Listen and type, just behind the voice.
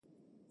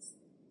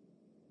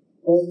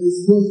but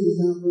this bush is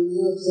not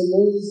burning up. So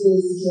Moses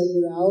goes to check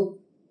it out.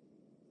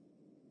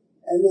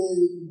 And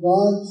then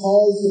God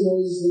calls to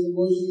Moses from the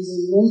bush and he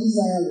says, Moses,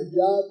 I have a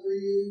job for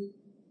you.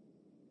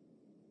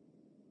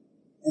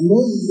 And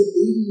Moses is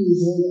 80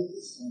 years old at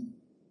this point.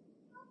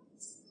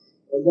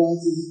 But God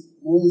says,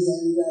 Moses,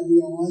 I have a job for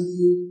you. I want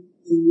you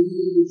to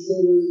lead the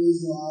children of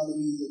Israel out of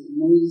Egypt. And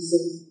Moses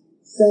says,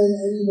 send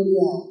anybody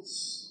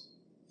else.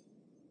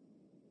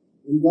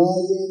 And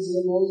God's answer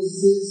to Moses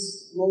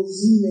is,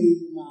 Moses, you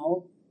made your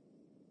mouth.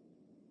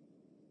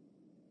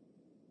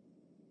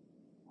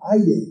 I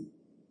did.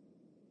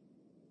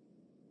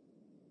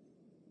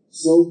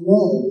 So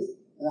go,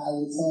 and I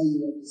will tell you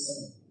what to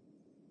say.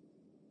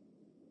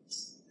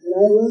 And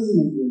I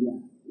resonate with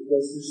that,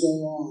 because for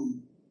so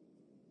long,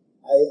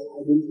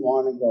 I didn't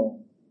want to go.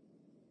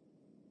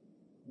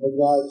 But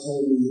God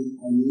told me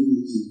I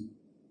needed to.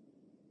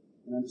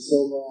 And I'm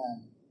so glad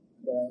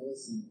that I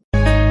listened.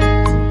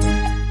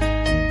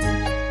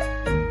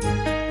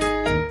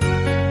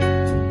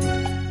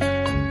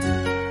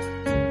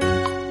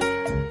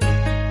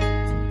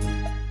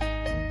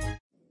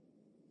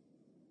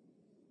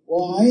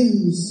 Well, I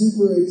am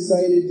super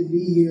excited to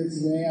be here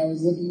today. I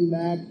was looking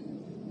back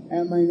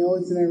at my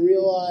notes and I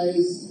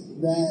realized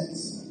that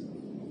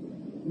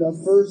the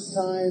first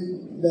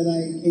time that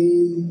I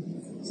came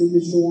to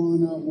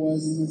Michawana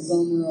was in the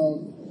summer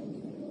of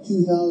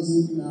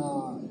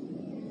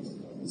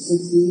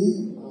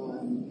 2016.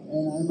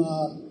 And I'm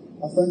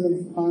a friend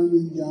of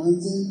Carmen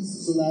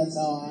Johnson's, so that's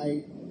how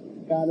I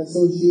got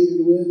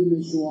associated with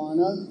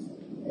Michawana.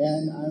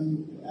 And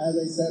I'm, as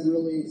I said,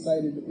 really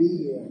excited to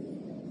be here. I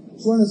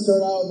just want to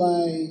start out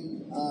by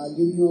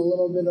giving you a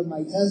little bit of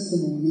my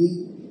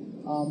testimony.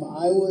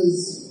 I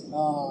was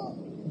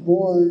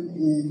born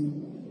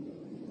in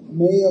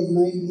May of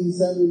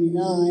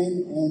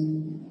 1979,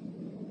 and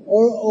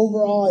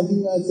overall I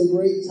think that's a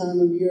great time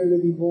of year to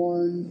be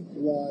born.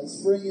 The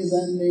spring is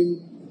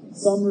ending,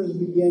 summer's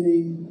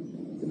beginning.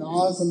 It's an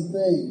awesome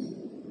thing.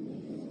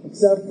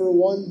 Except for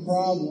one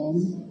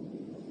problem.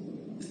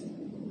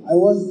 I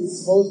wasn't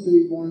supposed to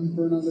be born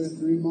for another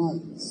 3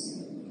 months.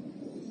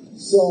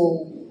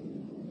 So,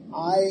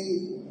 I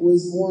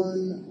was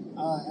born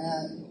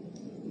at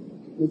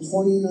the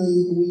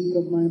 29th week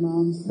of my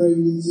mom's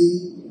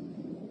pregnancy,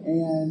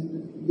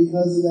 and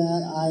because of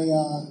that, I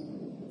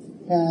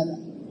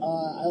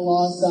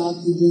lost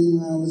oxygen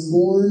when I was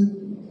born,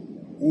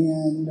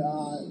 and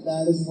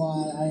that is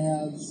why I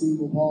have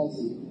cerebral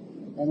palsy,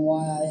 and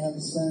why I have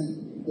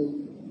spent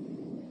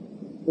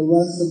the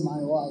rest of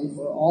my life,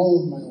 or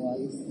all of my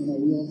life, in a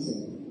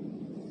wheelchair.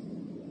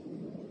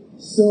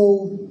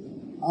 So,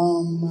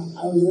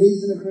 I was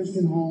raised in a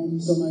Christian home,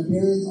 so my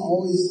parents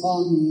always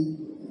taught me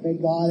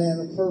that God had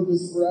a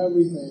purpose for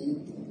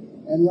everything.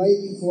 And right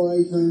before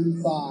I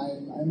turned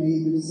 5, I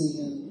made the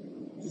decision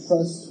to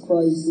trust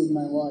Christ with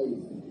my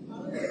life.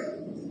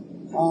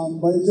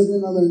 But it took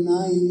another 9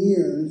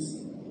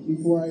 years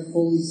before I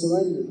fully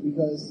surrendered,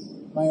 because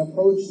my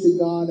approach to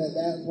God at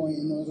that point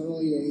in those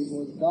early days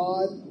was,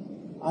 God,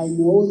 I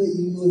know that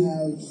you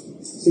have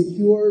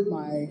secured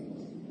my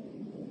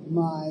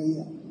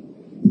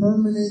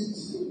permanent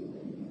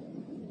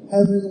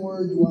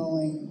heavenward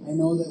dwelling. I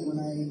know that when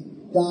I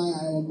die,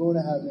 I will go to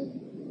heaven.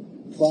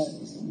 But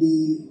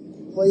the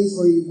place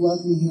where you've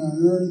left me here on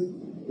earth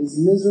is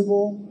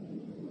miserable,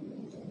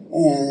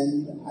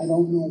 and I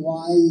don't know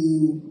why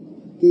you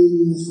gave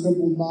me this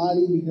crippled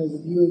body, because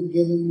if you had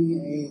given me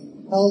a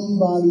healthy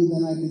body,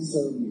 then I could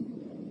serve you.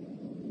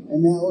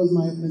 And that was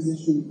my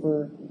position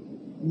for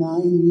 9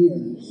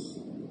 years,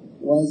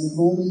 was if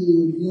only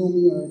you would heal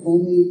me, or if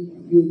only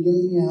you had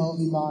given me a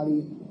healthy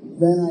body,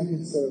 then I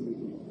could serve you.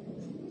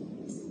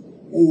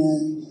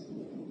 And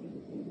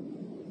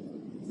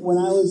when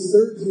I was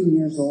 13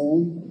 years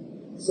old,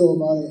 so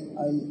about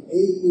 8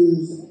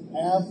 years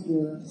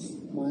after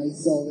my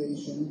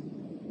salvation,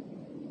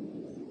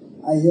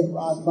 I hit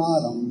rock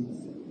bottom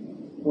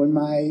when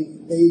my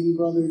baby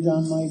brother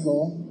John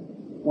Michael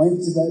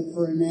went to bed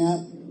for a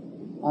nap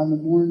on the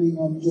morning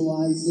of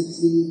July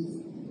 16th,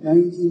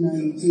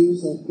 1992,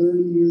 so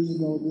 30 years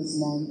ago this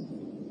month,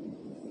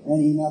 and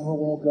he never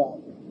woke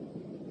up.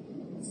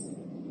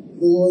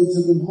 The Lord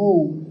took him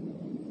home,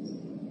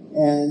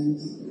 and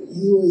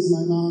he was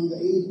my mom's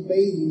 8th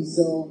baby,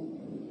 so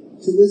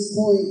to this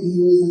point,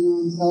 he was my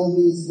mom's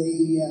healthiest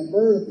baby at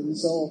birth, and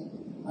so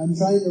I'm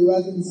trying to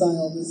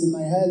reconcile this in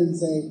my head and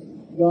say,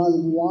 God,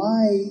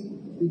 why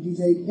did you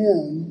take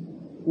him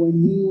when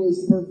he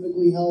was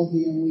perfectly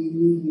healthy and leave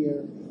me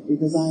here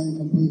because I'm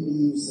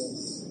completely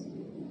useless?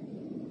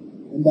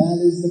 And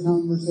that is the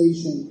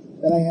conversation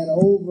that I had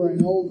over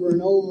and over and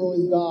over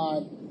with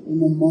God in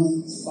the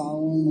months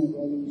following my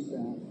brother's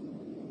death.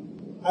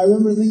 I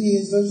remember thinking,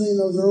 especially in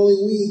those early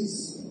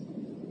weeks,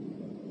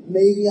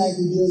 maybe I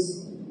could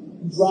just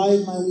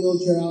drive my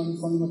wheelchair out in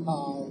front of a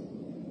car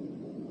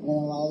and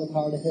allow the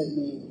car to hit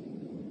me,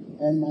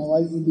 and my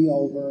life would be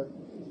over,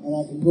 and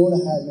I could go to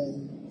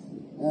heaven,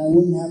 and I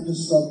wouldn't have to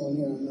struggle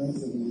here on earth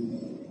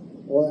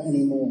again, or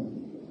anymore.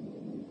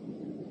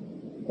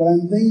 But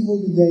I'm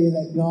thankful today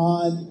that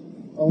God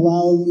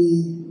allowed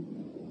me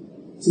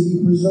to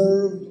be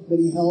preserved, but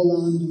He held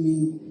on to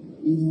me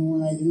even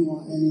when I didn't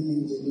want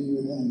anything to do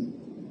with Him.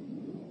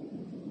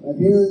 My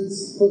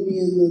parents put me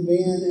in the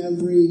van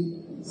every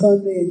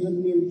Sunday and took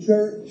me to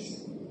church,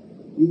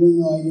 even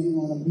though I didn't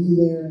want to be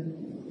there.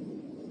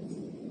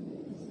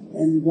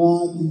 And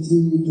God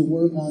continued to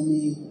work on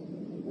me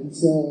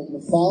until the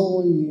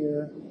following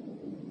year,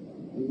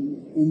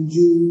 in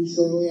June,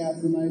 shortly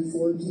after my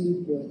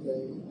 14th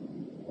birthday,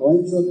 I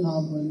went to a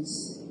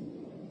conference,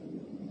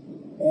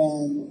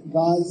 and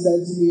God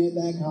said to me at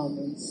that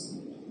conference,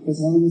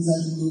 because one of the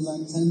sessions was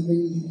on 10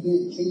 things you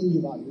can't change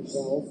about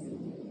yourself.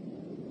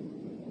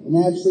 And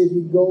actually, if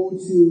you go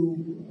to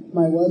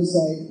my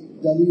website,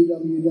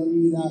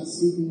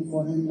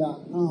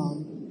 www.speakingforhim.com,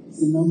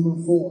 it's the number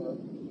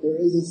 4, there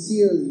is a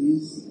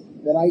series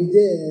that I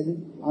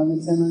did on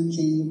the 10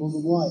 unchangeables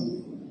of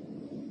life.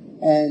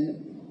 And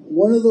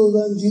one of those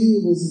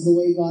unchangeables is the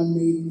way God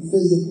made you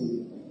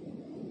physically.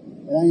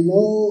 And I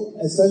know,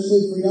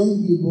 especially for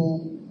young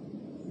people,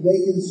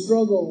 they can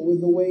struggle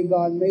with the way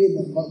God made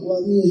them. But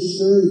let me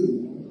assure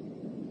you,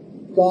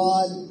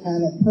 God had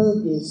a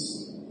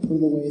purpose for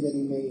the way that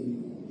He made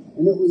you.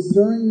 And it was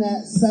during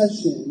that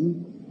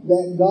session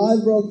that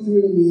God broke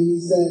through to me and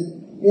He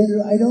said,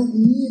 Andrew, I don't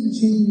need to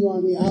change you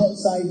on the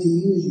outside to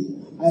use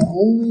you. I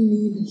only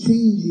need to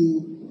change you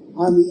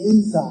on the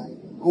inside.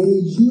 I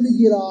need you to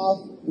get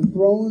off the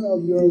throne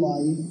of your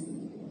life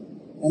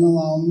and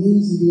allow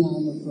me to be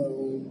on the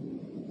throne.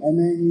 And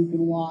then you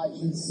can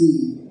watch and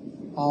see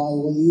how I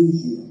will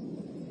use you.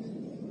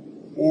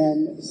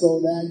 And so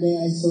that day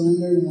I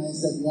surrendered and I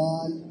said,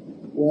 God,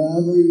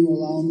 wherever you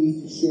allow me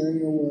to share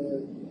your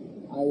word,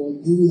 I will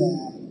do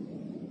that.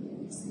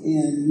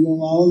 And you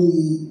allowed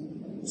me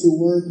to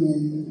work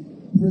in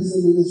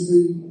prison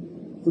ministry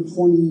for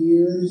 20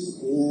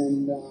 years,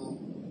 and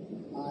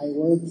I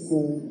worked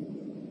for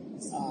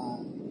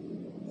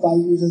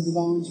 5 years as a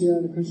volunteer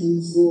at a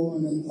Christian school,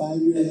 and then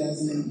 5 years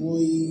as an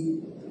employee,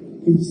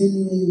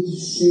 continuing to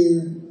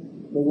share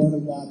the Word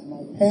of God.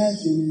 My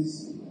passion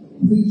is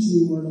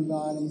preaching the Word of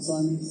God, and so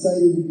I'm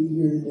excited to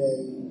be here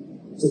today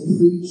to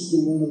preach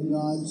the Word of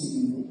God to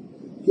you.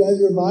 If you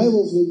have your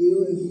Bibles with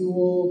you, if you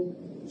will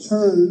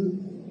turn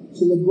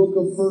to the book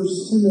of 1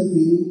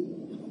 Timothy,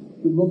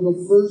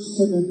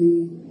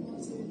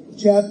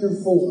 chapter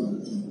 4,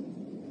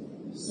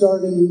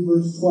 starting in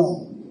verse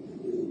 12.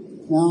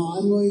 Now,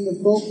 I'm going to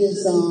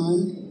focus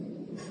on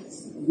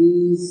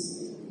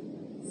these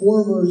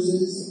 4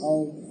 verses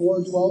of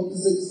 4:12 to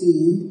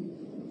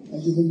 16. I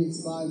should think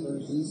it's 5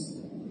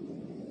 verses.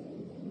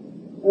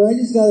 And I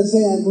just got to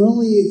say, I'm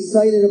really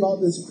excited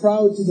about this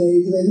crowd today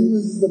because I think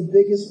this is the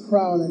biggest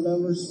crowd I've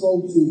ever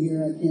spoke to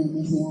here at Camp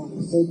Michawana.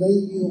 So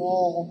thank you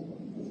all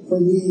for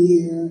being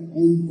here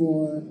and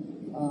for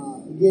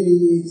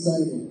getting me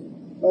excited.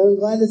 But I'm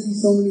glad to see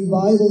so many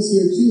Bibles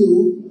here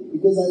too,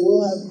 because I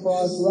will have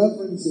cross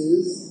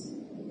references,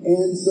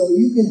 and so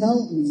you can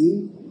help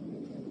me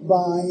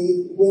by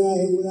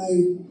when I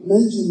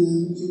mention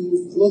them to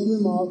look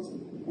them up,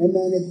 and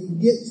then if you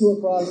get to a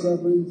cross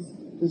reference,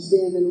 to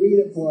stand and read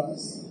it for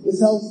us.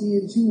 This helps me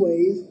in 2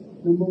 ways.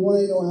 Number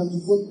 1, I don't have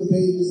to flip the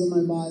pages of my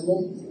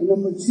Bible. And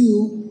number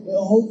 2, it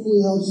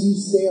hopefully helps you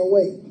stay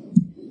awake.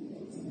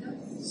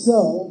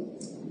 So,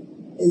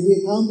 if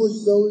we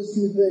accomplish those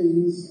 2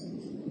 things,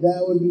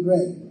 that would be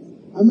great.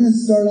 I'm going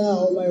to start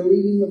out by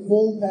reading the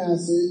full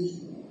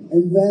passage,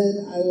 and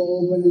then I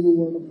will open in a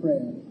word of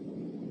prayer.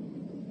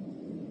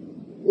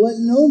 Let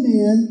no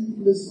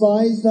man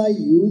despise thy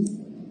youth,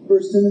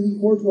 1 Timothy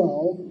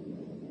 4:12.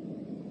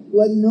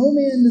 Let no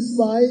man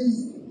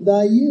despise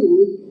thy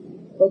youth,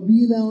 but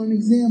be thou an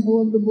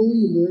example of the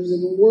believers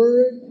in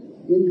word,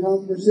 in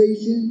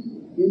conversation,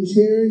 in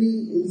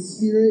charity, in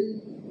spirit,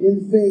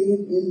 in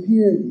faith, in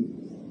purity.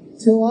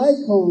 Till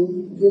I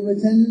come, give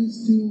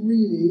attendance to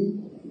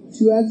reading,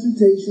 to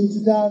exhortation,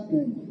 to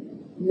doctrine.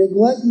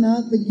 Neglect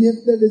not the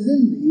gift that is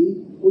in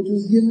thee, which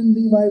was given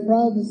thee by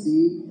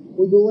prophecy,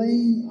 with the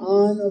laying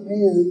on of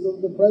hands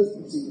of the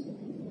presbytery.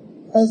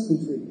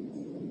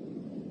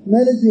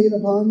 Meditate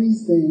upon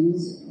these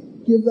things,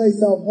 give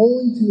thyself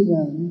wholly to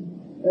them,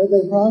 that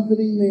thy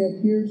profiting may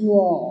appear to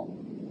all.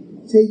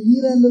 Take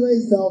heed unto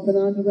thyself and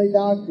unto thy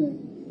doctrine.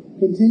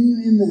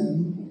 Continue in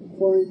them,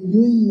 for in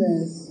doing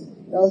this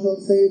thou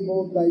shalt save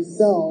both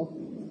thyself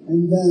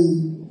and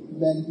them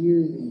that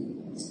hear thee.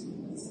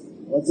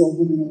 Let's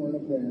open in a word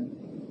of prayer.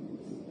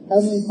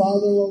 Heavenly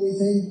Father, Lord, we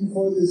thank you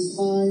for this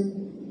time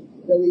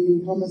that we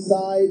can come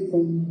aside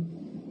from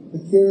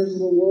the cares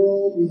of the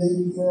world. We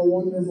thank you for a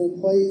wonderful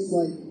place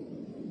like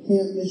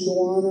Camp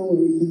Michawana,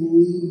 where we can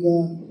leave the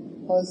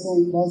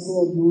hustle and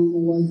bustle of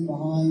normal life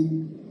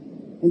behind.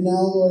 And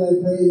now, Lord, I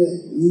pray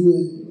that you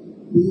would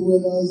be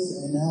with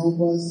us and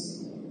help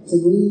us to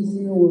glean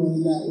from your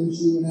word that which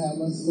you would have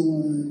us to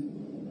learn,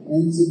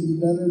 and to be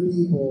better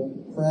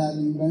people for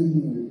having been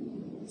here,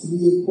 to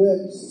be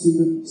equipped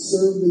to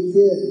serve the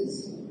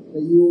kids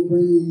that you will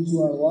bring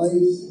into our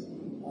lives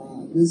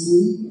this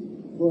week.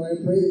 Lord,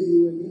 I pray that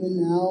you would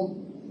even now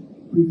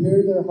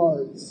prepare their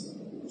hearts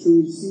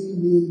to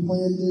receive the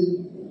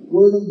implanted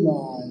Word of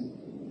God,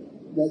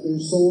 that their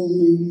souls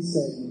may be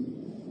saved.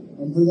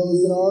 And for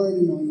those that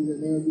already know you,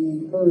 that they would be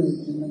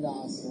encouraged in the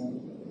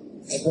gospel.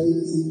 I pray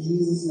this in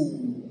Jesus'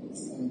 name.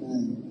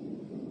 Amen.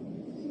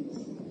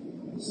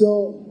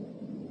 So,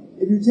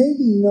 if you're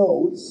taking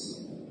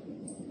notes,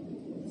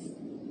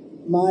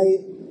 my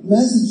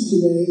message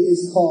today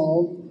is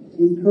called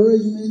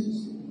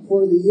Encouragement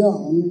for the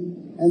Young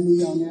and the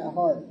Young at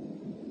Heart.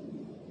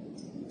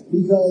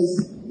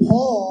 Because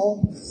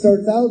Paul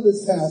starts out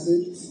this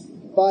passage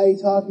by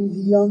talking to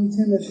young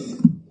Timothy.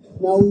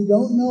 Now, we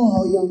don't know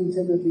how young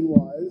Timothy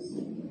was,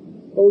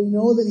 but we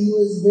know that he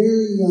was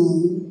very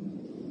young,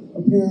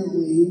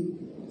 apparently,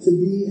 to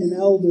be an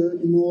elder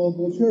in the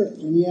local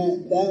church. And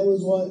yet, that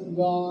was what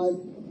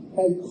God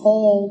had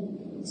called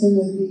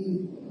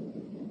Timothy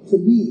to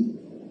be.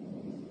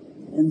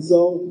 And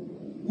so,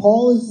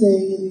 Paul is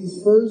saying in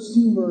these first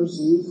two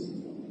verses,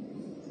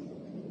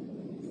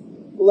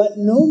 let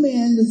no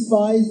man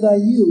despise thy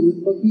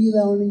youth, but be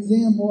thou an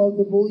example of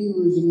the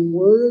believers in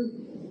word,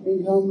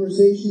 in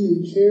conversation,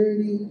 in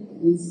charity,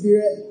 in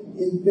spirit,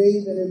 in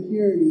faith, and in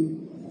purity.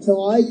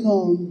 Till I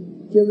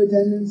come, give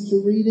attendance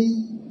to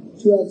reading,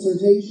 to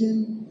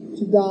exhortation,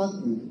 to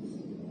doctrine.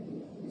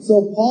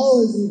 So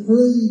Paul is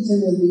encouraging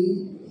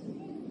Timothy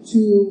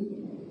to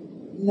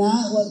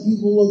not let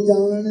people look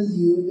down on his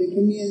youth. It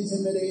can be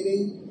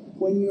intimidating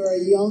when you're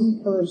a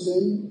young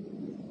person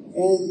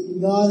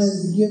and God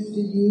has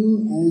gifted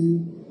you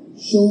and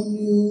shown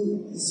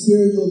you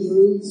spiritual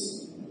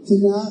truths, to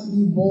not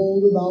be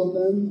bold about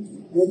them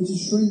and to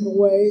shrink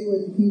away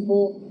when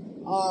people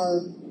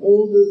are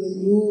older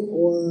than you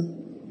or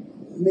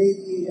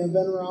maybe have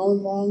been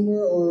around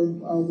longer or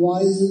are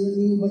wiser than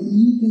you, but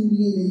you can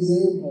be an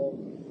example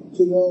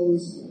to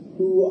those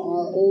who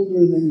are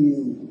older than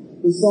you.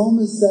 The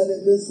psalmist said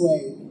it this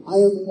way, I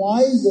am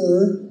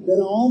wiser than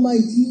all my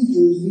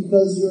teachers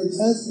because your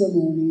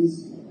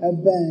testimonies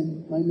have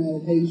been my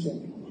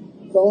meditation.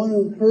 So I want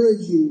to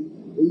encourage you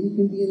that you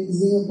can be an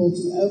example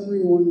to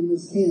everyone in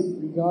this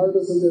camp,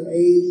 regardless of their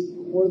age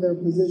or their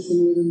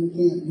position within the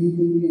camp. You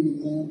can be an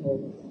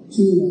example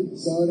to them.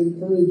 So I would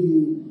encourage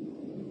you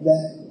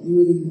that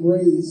you would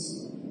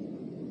embrace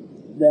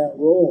that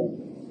role.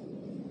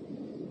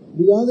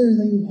 The other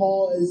thing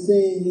Paul is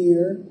saying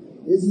here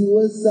is he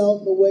lists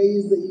out the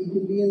ways that you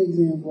can be an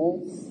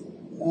example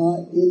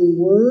in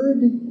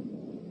word,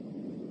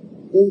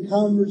 in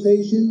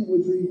conversation,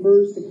 which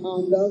refers to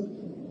conduct,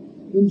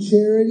 in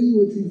charity,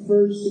 which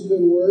refers to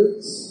good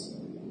works,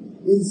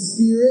 in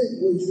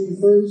spirit, which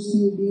refers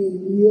to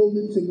being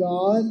yielded to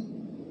God,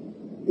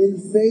 in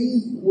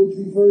faith, which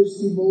refers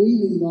to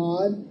believing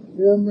God.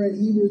 Remember in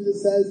Hebrews it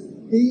says,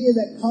 he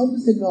that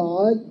comes to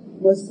God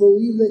must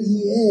believe that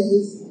he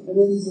is, and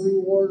that he's the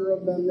rewarder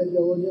of them that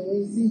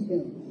diligently seek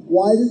him.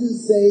 Why does it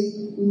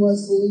say we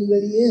must believe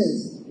that he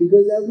is?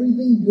 Because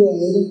everything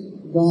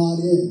good,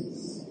 God is.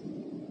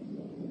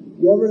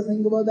 You ever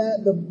think about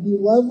that? The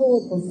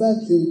level of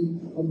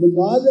perfection of the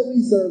God that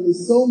we serve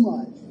is so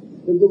much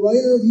that the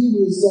writer of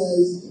Hebrews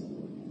says,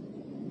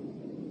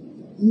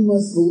 you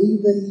must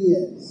believe that he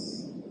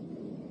is.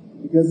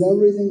 Because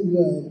everything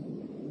good,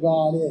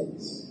 God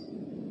is.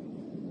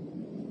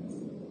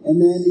 And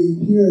then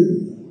in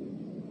purity,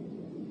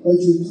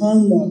 let your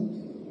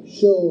conduct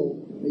show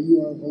that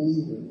you are a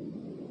believer.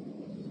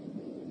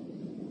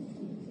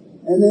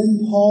 And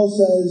then Paul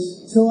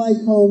says, till I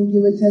come,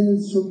 give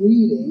attendance to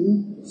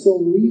reading.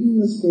 So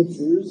reading the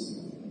scriptures.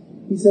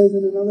 He says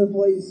in another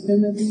place,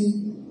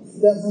 Timothy,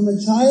 that from a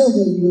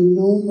childhood you have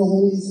known the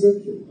Holy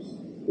Scriptures.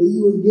 That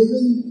you were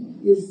given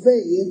your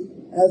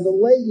faith as a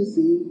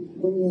legacy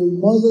from your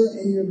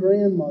mother and your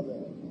grandmother.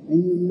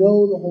 And you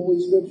know the Holy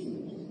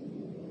Scriptures.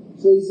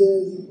 So he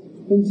says,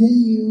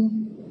 continue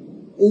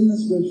in the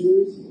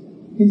Scriptures.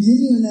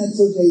 Continue in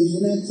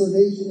exhortation.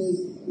 Exhortation is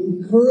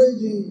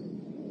encouraging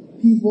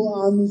people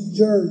on this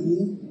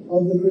journey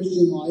of the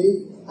Christian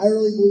life. I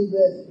really believe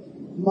that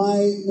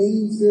my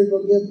main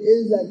spiritual gift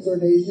is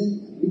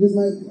exhortation because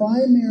my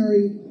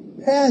primary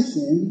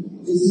passion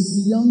is to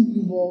see young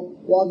people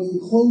walking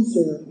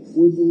closer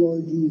with the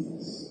Lord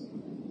Jesus.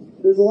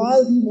 There's a lot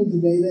of people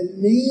today that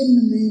name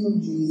the name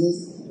of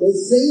Jesus, that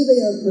say they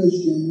are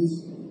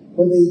Christians,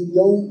 but they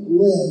don't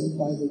live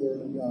by the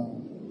Word of God.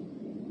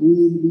 We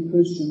need to be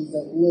Christians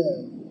that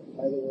live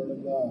by the Word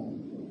of God.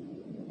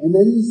 And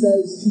then he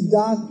says to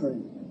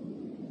doctrine.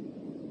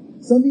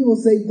 Some people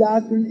say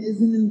doctrine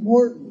isn't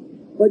important.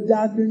 But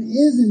doctrine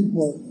is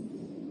important.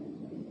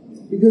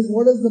 Because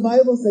what does the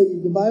Bible say?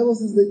 The Bible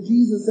says that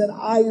Jesus said,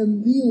 I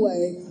am the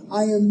way,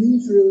 I am the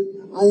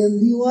truth, I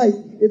am the life.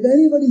 If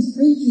anybody's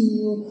preaching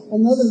you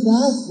another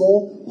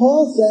gospel,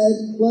 Paul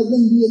said, let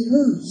them be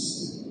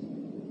accursed.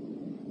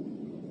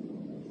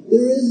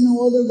 There is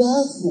no other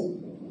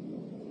gospel.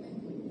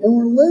 And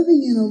we're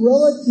living in a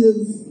relative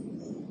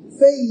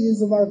phase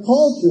of our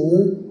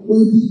culture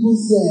where people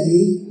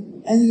say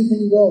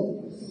anything goes.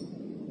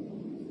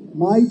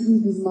 My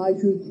truth is my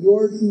truth,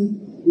 your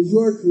truth is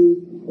your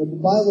truth, but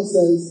the Bible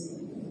says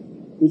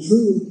the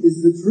truth is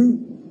the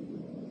truth,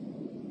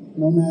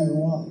 no matter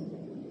what.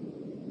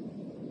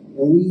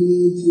 And we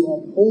need to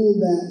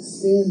uphold that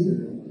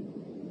standard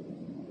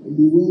and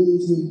be willing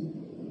to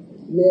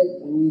admit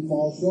when we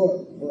fall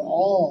short. For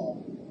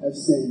all have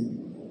sinned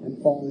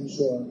and fallen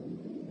short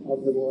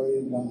of the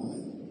glory of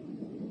God.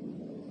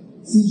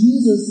 See,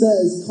 Jesus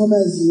says, come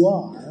as you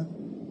are.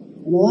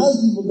 And a lot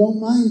of people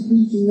don't mind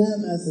preaching that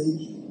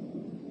message.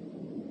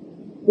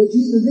 But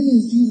the thing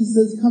is, Jesus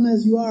says, come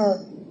as you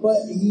are,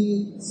 but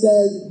he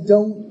says,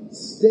 don't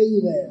stay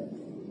there.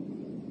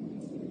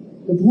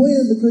 The point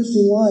of the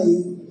Christian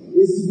life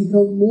is to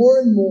become more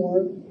and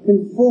more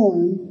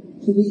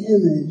conformed to the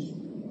image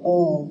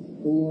of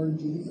the Lord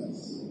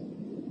Jesus.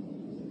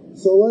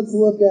 So let's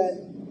look at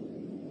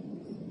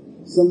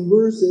some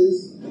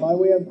verses by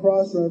way of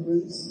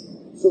cross-reference.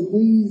 So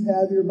please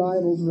have your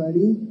Bibles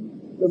ready.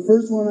 The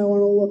first one I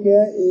want to look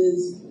at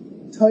is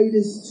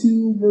Titus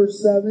 2,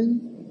 verse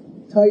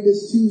 7.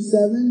 Titus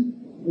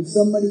 2:7. If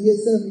somebody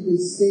gets there, if you could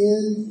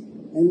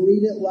stand and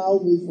read it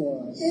loudly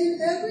for us.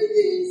 In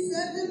everything,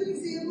 set them an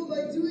example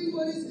by doing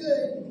what is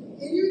good.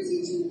 In your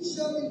teaching,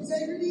 show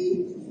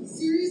integrity,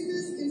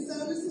 seriousness, and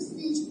soundness of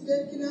speech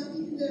that cannot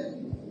be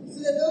condemned, so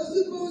that those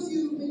who oppose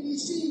you may be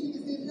ashamed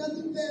because they have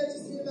nothing bad to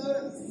say about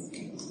us.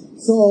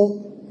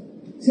 So,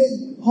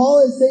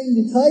 Paul is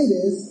saying to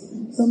Titus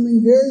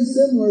something very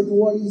similar to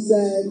what he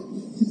said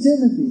to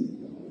Timothy.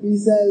 He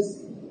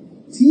says,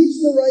 teach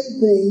the right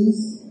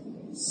things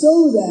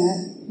so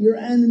that your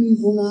enemies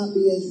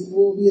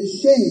will be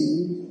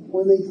ashamed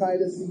when they try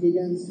to speak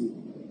against you.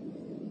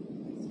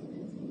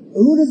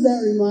 Who does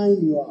that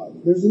remind you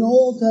of? There's an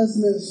Old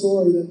Testament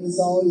story that this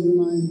always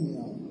reminds me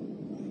of.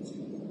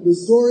 The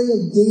story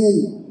of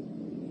Daniel.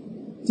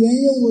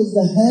 Daniel was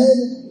the head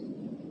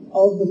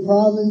of the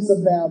province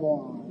of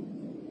Babylon.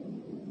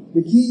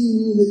 The king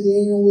knew that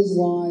Daniel was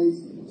wise,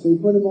 so he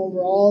put him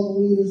over all the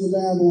leaders of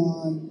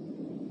Babylon.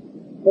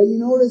 But you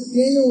notice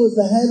Daniel was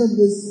the head of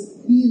this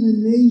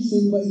heathen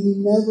nation, but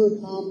he never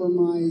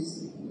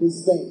compromised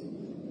his faith.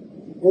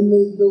 And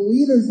the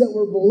leaders that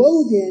were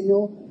below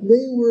Daniel,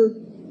 they were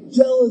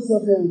jealous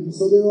of him.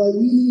 So they were like,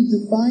 we need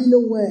to find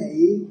a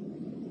way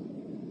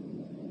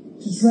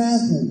to trap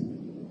him.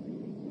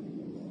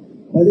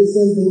 But it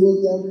says they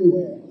looked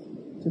everywhere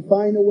to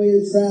find a way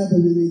to trap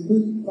him, and they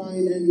couldn't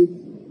find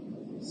anything.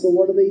 So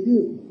what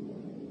do?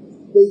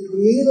 They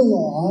create a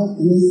law,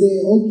 and they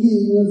say, O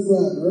king, live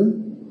forever.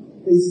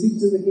 They speak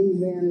to the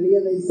king's vanity,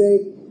 and they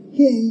say,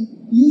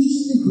 King, you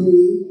should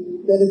decree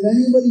that if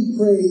anybody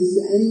prays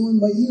to anyone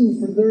but you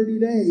for 30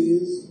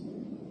 days,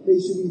 they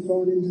should be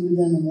thrown into the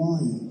den of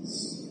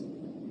lions.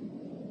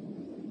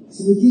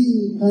 So the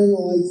king kind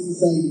of likes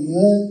this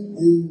idea,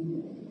 and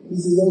he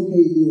says,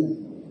 okay, do it.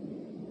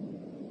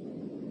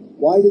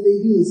 Why did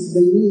they do this? Because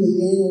they knew that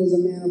Daniel was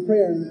a man of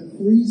prayer, and that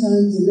 3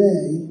 times a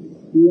day,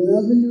 he went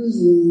up into his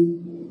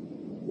room,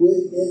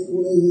 with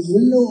his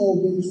window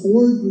open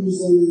toward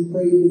Jerusalem, and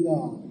prayed to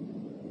God.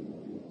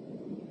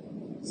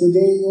 So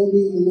Daniel,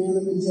 being the man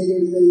of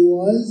integrity that he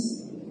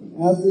was,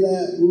 after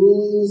that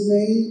ruling was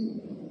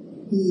made,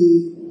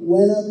 he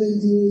went up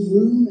into his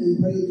room and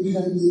prayed 3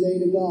 times a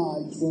day to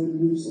God toward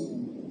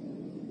Jerusalem.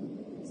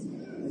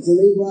 And so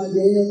they brought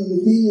Daniel to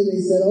the king, and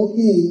they said, O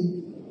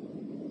king,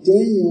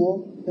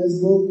 Daniel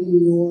has broken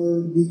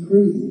your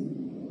decree.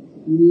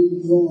 You need to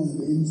throw him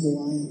into the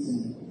lion's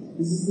den.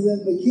 This is so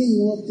that the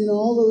king looked in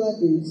all the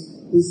records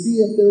to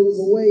see if there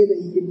was a way that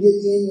he could get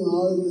Daniel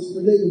out of this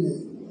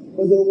predicament.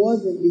 But there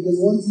wasn't,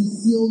 because once he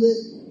sealed it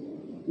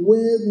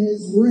with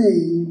his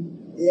ring,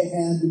 it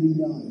had to be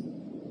done.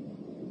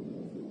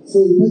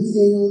 So he puts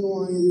Daniel in the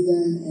lion's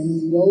den, and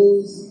he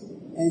goes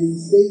and he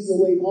stays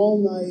awake all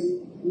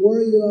night,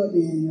 worried about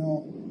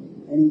Daniel,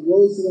 and he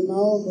goes to the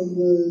mouth of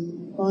the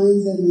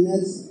lion's den the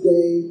next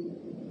day,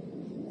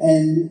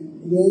 and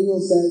Daniel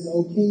says,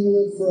 O king,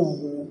 live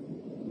forever.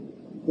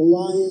 The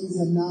lions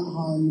have not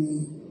harmed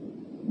me.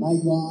 My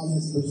God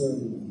has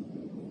preserved me.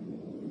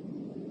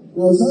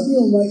 Now, some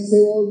people might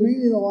say, well,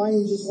 maybe the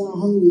lions just weren't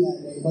hungry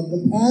that day. But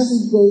the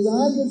passage goes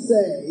on to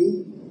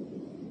say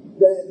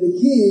that the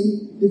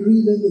king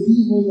decreed that the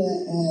people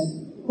that had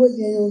put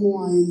Daniel in the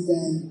lion's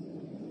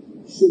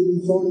den should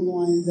be thrown in the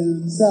lion's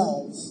den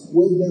themselves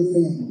with their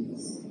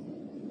families.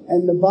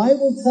 And the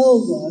Bible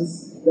tells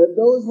us that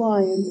those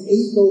lions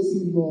ate those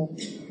people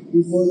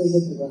before they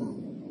hit the ground.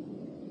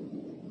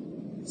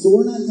 So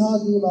we're not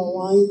talking about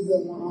lions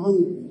that weren't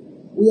hungry.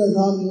 We are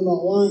talking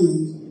about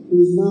lions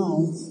whose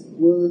mouths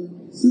were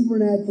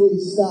supernaturally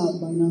stopped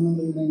by none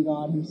other than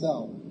God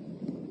himself.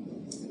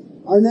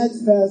 Our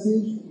next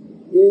passage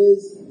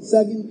is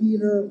 2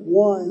 Peter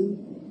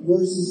 1,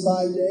 verses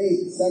 5 to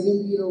 8.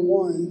 2 Peter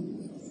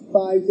 1,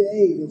 5 to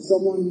 8. If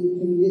someone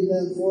can get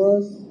that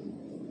for us.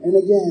 And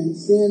again,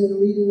 stand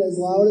and read it as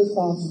loud as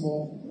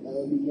possible. That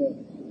would be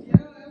good.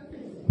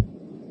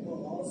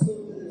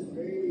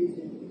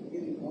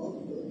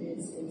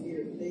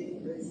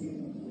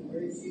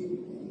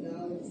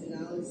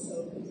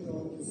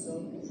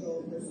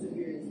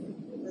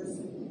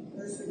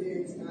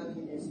 Perseverance,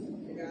 godliness,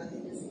 to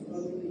godliness,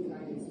 brotherly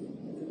kindness,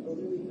 and to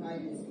brotherly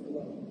kindness,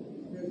 love.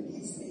 For if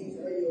these things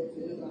are yours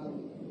and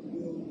abound,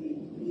 you will be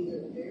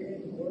neither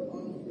barren nor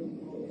unfruitful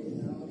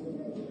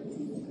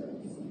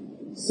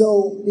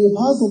So the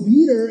Apostle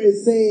Peter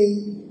is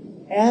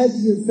saying, add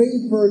to your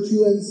faith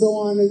virtue and so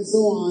on,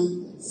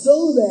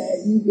 so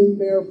that you can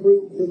bear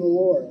fruit for the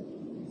Lord.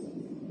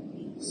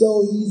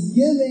 So he's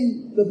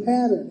giving the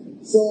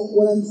pattern. So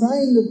what I'm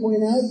trying to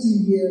point out to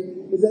you here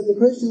is that the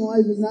Christian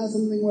life is not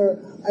something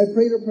where I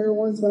prayed a prayer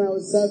once when I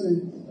was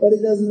 7, but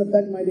it doesn't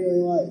affect my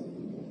daily life.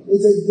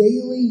 It's a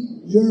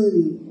daily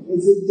journey.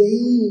 It's a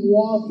daily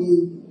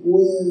walking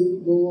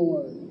with the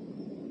Lord.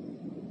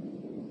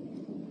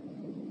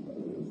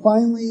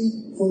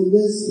 Finally, for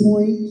this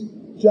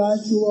point,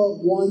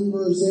 Joshua 1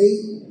 verse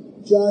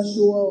 8.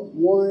 Joshua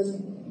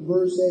 1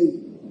 verse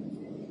 8.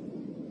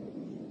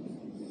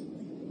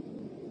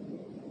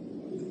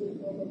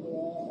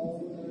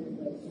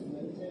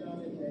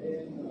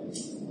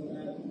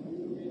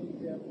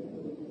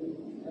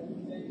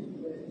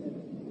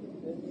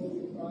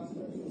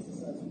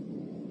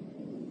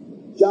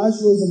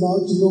 Joshua's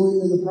about to go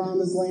into the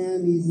promised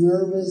land. He's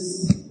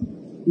nervous.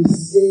 He's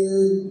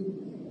scared.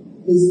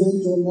 His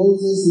mentor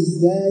Moses is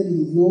dead.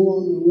 He's no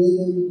longer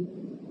with him.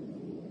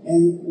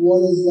 And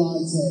what does God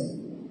say?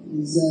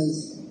 He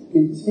says,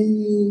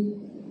 continue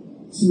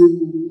to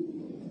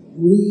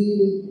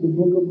read the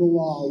book of the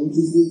law, which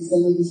is the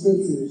extent of the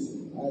scriptures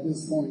at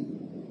this point.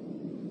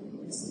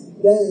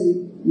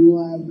 Then you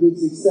will have good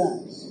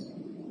success.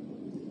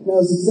 Now,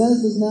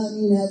 success does not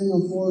mean having a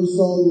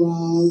 4-stall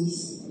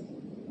garage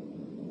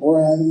or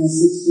having a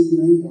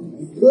 6-figure income.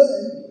 It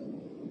could,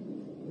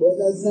 but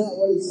that's not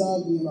what it's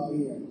talking about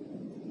here.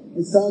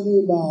 It's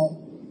talking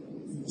about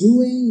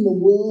doing the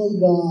will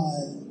of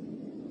God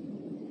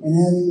and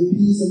having the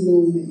peace of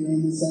knowing that you're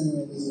in the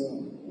center of His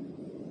will.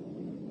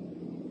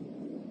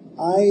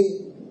 I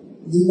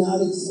did not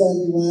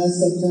expect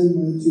last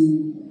September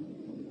to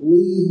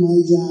leave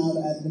my job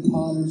at the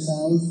Potter's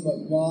house,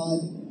 but God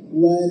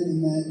led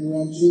in that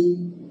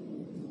direction,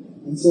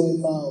 and so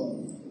I followed.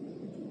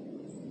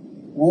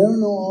 I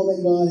don't know all that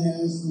God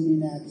has for me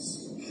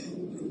next,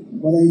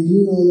 but I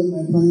do know that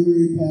my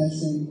primary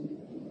passion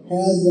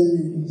has been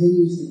and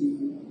continues to be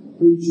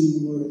preaching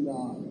the Word of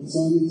God. And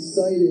so I'm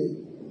excited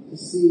to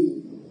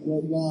see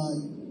what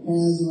God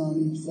has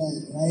around each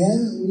bend. I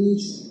haven't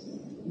reached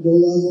the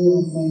level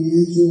of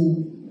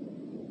financial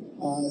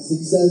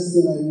success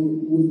that I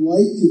would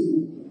like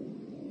to,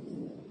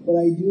 but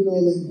I do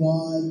know that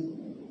God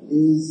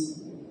is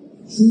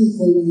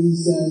truthful when He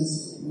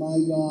says, my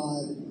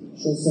God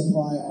shall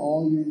supply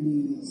all your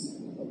needs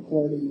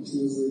according to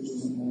His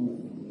riches and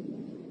glory.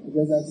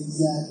 Because that's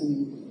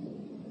exactly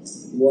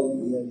what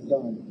He has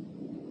done.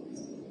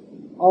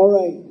 All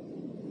right.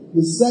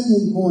 The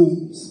second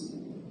point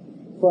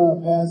for our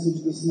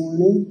passage this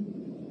morning.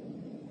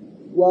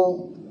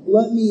 Well,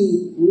 let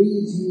me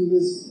read to you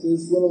this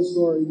little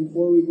story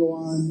before we go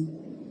on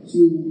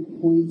to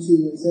point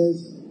 2. It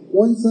says,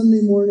 one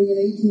Sunday morning in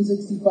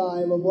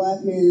 1865, a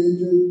black man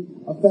entered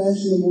a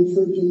fashionable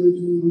church in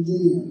Richmond,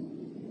 Virginia.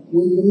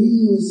 When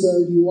communion was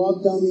served, he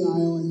walked down the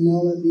aisle and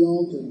knelt at the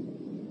altar.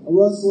 A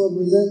rustle of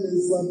resentment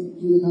swept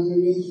through the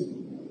congregation.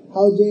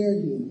 How dare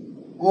he?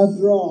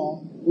 After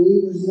all,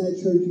 believers in that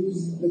church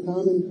used the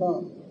common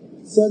cup.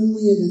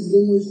 Suddenly, a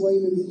distinguished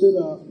layman stood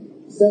up,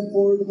 stepped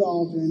forward to the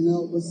altar, and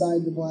knelt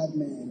beside the black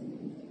man.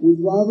 With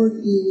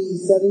Robert E.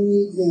 Lee setting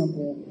the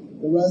example,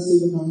 the rest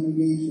of the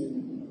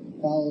congregation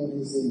followed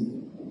his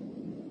lead.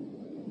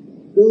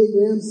 Billy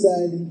Graham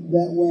said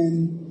that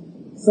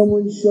when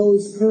someone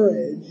shows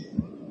courage,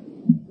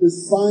 the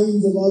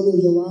spines of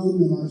others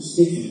around them are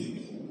stiffened.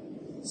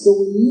 So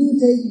when you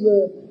take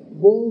the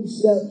bold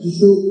step to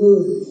show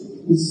courage,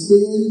 to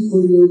stand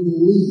for your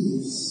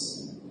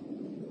beliefs,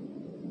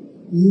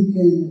 you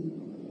can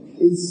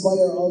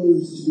inspire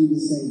others to do the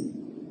same.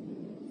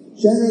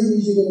 Shadrach,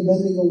 Meshach, and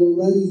Abednego were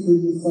ready for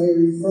the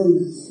fiery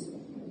furnace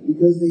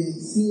because they had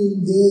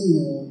seen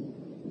Daniel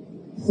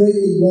pray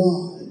to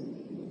God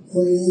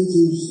for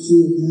answers to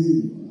a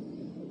dream.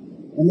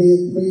 And they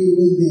had prayed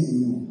with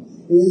Daniel.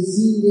 They had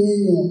seen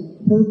Daniel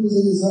purpose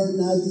in his heart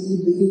not to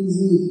eat the king's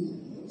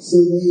meat,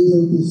 so they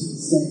purposed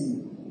the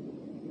same.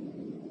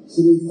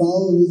 So they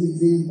followed his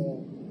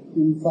example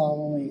in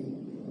following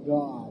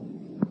God.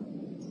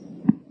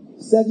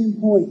 Second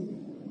point.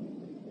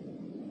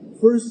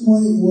 First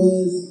point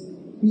was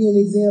be an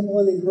example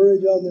and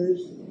encourage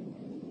others.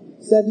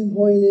 Second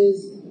point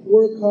is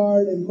work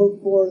hard and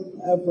put forth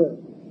effort.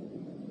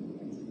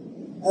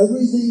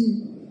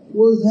 Everything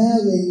worth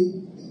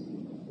having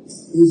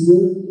is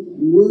worth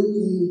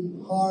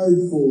working hard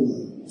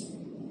for.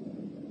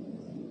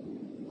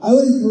 I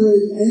would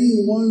encourage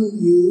any one of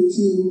you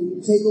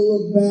to take a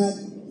look back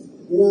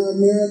in our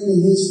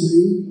American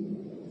history.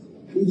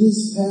 We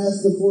just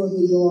passed the 4th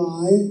of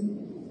July.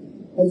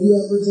 Have you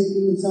ever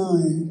taken the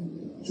time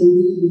to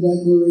read the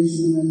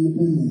Declaration of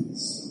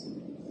Independence?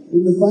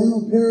 In the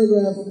final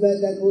paragraph of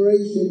that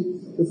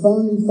declaration, the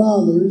Founding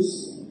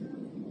Fathers,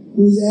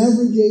 whose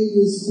average age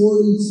was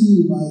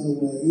 42, by the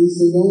way,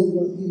 so don't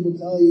let people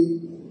tell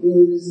you they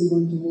were just a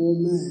bunch of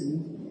old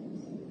men.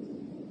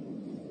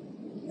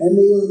 And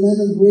they were men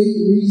of great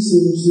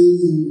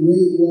resources and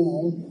great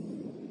wealth.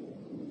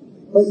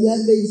 But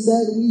yet they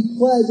said, we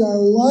pledge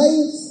our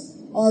lives,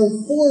 our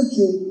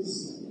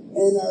fortunes,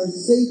 and our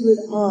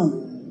sacred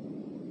honor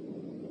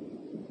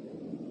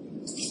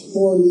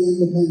for the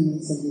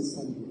independence of this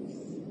country.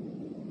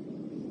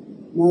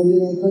 Now,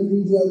 did our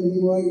country do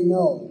everything right?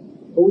 No.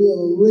 But we have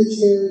a rich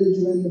heritage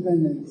of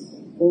independence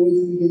for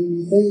which we can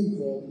be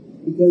thankful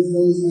because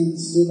those men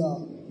stood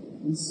up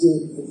and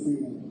stood for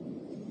freedom.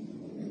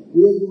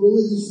 We have the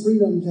religious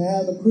freedom to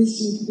have a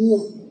Christian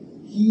camp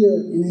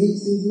here in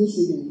Hastings,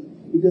 Michigan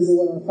because of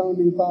what our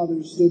founding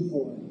fathers stood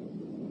for.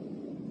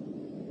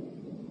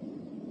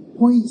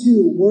 Point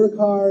 2, work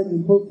hard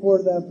and put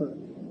forth effort.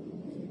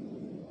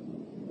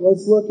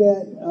 Let's look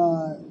at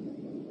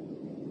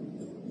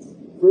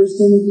 1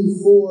 Timothy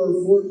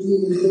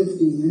 4:14 and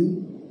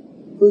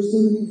 15. 1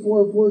 Timothy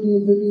 4:14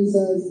 and 15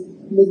 says,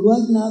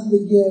 neglect not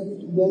the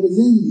gift that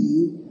is in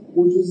thee,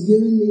 which was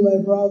given thee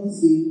by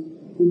prophecy,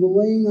 through the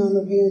laying on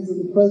of hands of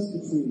the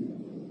presbytery.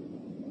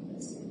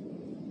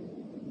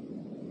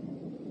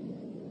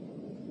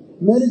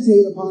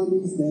 Meditate upon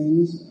these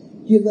things,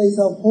 give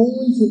thyself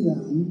wholly to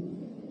them,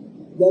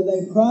 that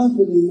thy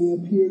profiting may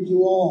appear to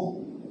all.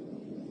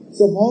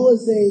 So Paul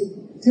is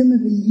saying,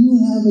 Timothy, you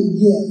have a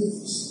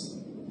gift.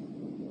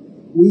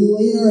 We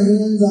laid our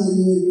hands on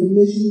you and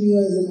commissioned you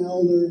as an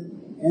elder,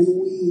 and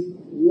we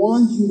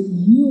want you to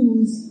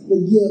use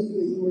the gift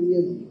that you were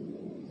given.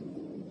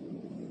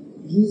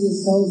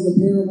 Jesus tells the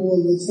parable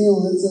of the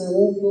talents, and I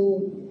won't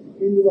go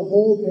into the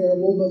whole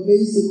parable, but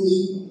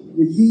basically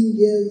the king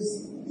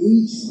gives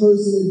each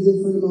person a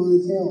different amount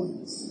of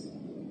talents.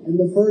 And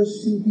the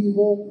first two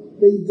people,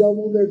 they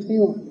double their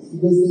talents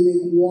because they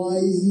make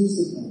wise use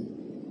of them.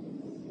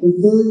 The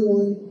third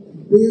one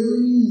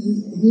buries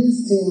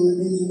his talent,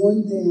 his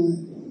one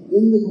talent,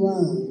 in the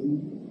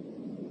ground,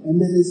 and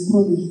then is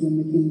punished when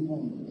the king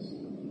comes.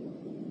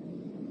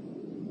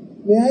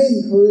 May I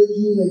encourage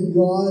you that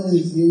God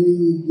has given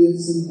you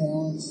gifts and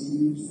talents to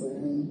use for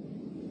Him.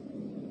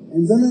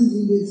 And sometimes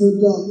we get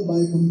tripped up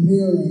by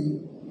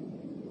comparing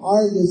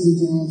our gifts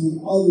and talents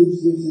with others'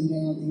 gifts and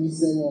talents, and we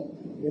say, well,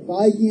 if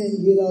I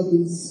can't get up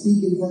and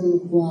speak in front of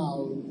a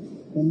crowd,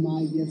 then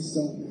my gifts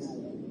don't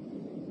matter.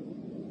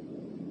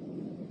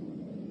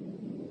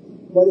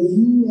 But if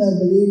you have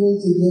been able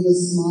to give a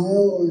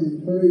smile or an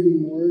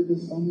encouraging word to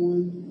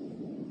someone,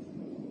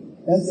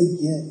 that's a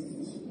gift.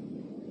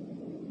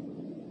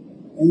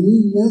 And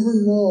you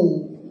never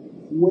know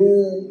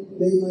where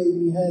they might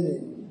be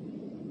headed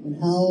and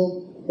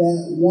how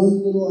that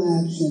one little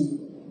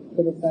action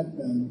could affect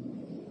them.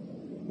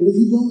 And if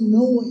you don't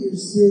know what your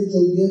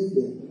spiritual gift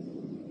is,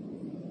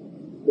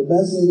 the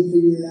best way to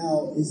figure it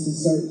out is to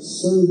start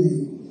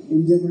serving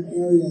in different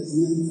areas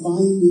and then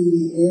finding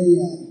the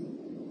area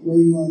where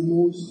you are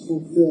most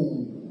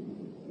fulfilled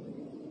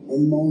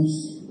and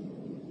most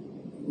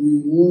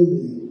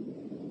rewarded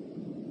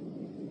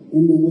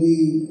in the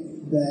way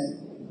that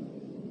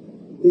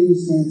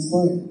things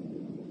transpire.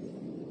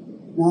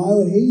 Now,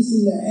 I would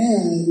hasten to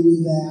add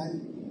with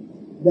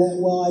that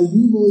while I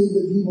do believe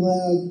that people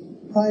have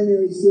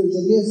primary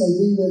spiritual gifts, I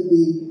think that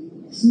the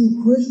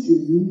true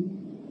Christian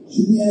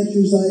should be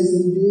exercised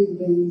in doing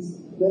things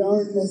that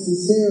aren't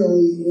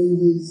necessarily in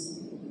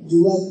his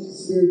direct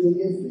spiritual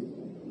gifting.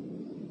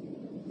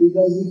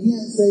 Because we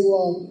can't say,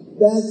 well,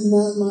 that's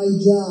not my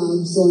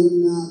job, so I'm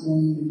not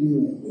going to do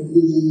it. If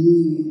there's a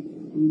need,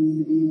 we need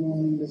to be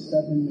willing to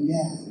step in the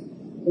gap.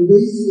 But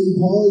basically,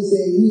 Paul is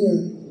saying here,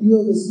 you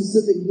have a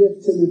specific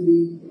gift,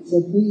 Timothy,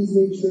 so please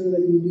make sure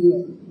that you do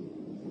it.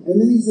 And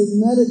then he says,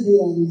 meditate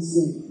on these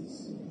things.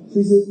 So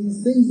he says,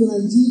 these things that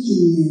I'm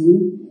teaching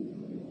you,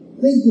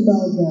 think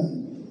about them.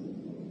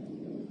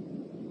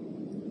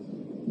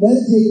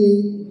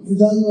 Meditating, if you're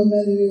talking about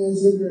meditating on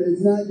Scripture,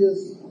 it's not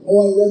just, oh,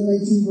 I read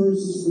my 2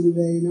 verses for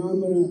today, now I'm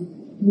going to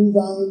move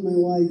on with my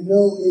life.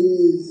 No, it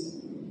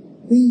is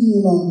thinking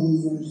about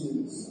those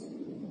verses,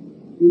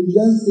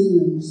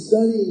 ingesting them,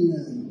 studying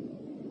them,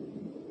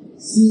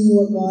 seeing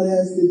what God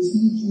has to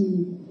teach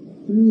you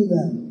through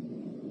them.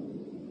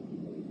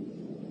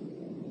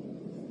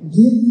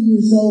 Give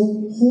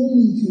yourself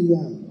wholly to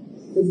them.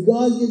 If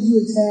God gives you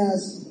a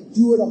task,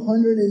 do it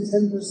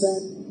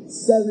 110%,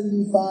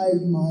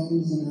 75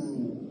 miles an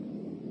hour.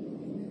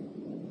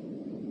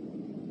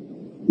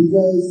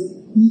 Because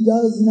He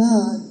does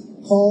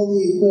not call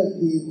the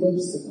equipped, He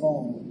equips the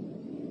called.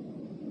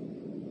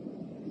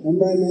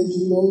 Remember I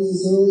mentioned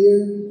Moses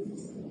earlier?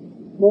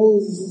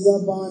 Moses is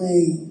up on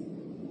a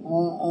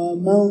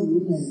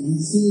mountain and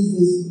he sees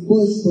this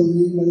bush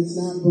burning, but it's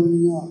not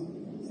burning up.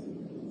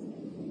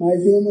 My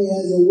family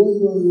has a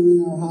wood burner in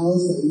our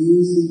house that we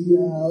use to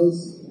heat our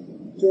house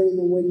during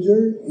the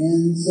winter,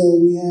 and so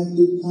we have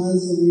to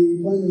constantly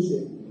replenish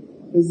it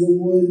because the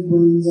wood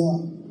burns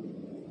up.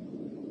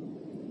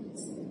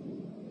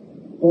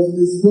 But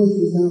this bush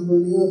was not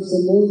burning up,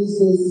 so Moses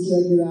goes to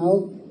check it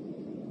out.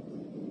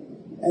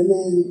 And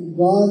then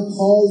God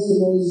calls to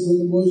Moses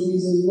from the bush and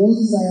He says,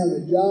 Moses, I have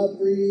a job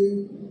for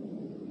you.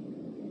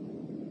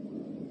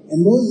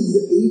 And Moses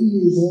is 80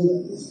 years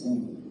old at this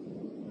point.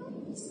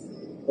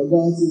 But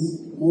God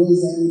says,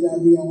 Moses, I have a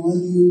job for you. I want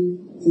you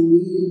to to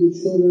lead the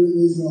children of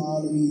Israel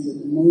out of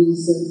Egypt. And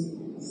Moses says,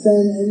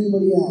 send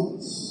anybody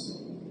else.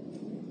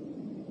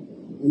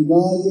 And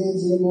God's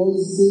answer to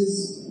Moses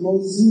is,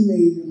 Moses, who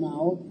made your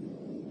mouth?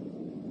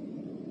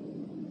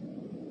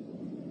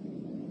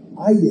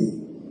 I did.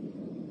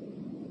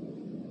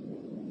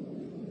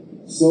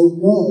 So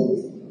go,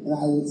 and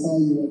I will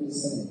tell you what to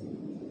say.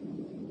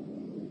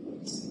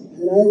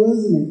 And I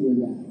resonate with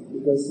that,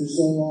 because for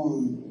so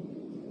long,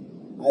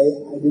 I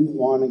didn't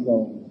want to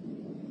go.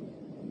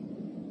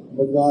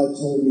 But God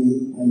told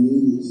me I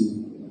needed to.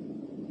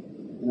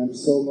 And I'm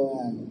so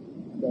glad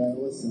that I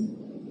listened.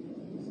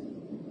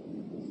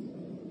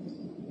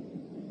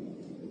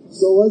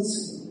 So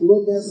let's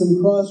look at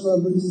some cross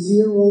references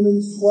here.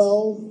 Romans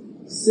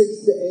 12,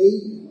 6 to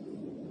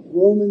 8.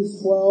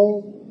 Romans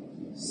 12,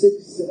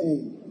 6 to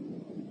 8.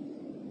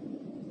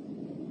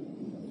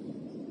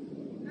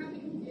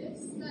 Having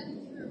gifts that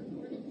differ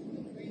according to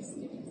the grace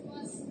given to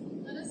us,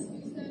 let us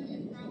use them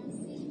in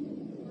prophecy,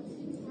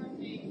 according to our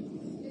faith,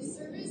 in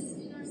service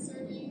in our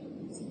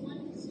serving, to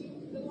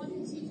the one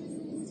who teaches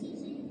in his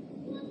teaching,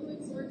 the one who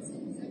exhorts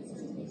in his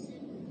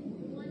exhortation,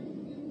 the one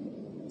who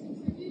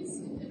contributes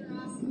in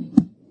generosity,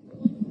 the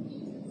one who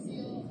leads with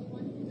zeal, the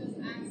one who does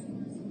acts of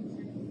mercy with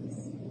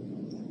gentleness.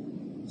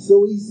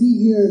 So we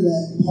see here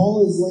that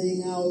Paul is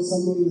laying out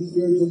some of the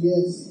spiritual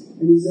gifts.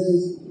 And he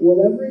says,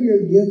 whatever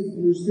your gift,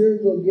 your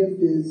spiritual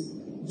gift is,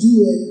 do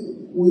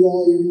it with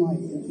all your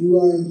might. If you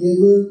are a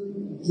giver,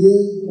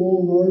 give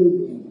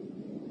wholeheartedly.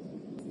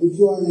 If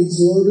you are an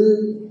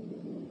exhorter,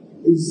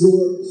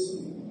 exhort.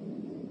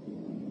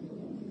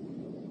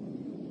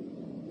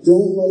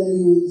 Don't let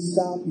anyone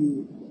stop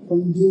you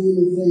from doing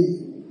the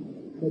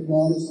thing that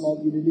God has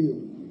called you to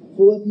do.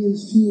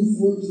 Philippians 2,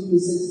 14 to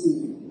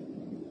 16.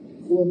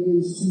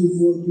 Philippians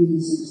 2, 14 to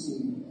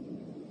 16.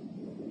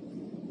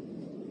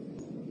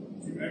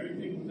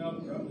 Everything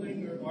without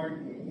grumbling or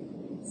arguing,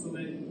 so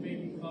that you may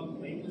become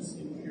blameless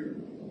and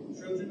pure,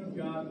 children of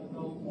God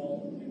without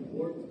fault in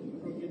warped and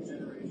crooked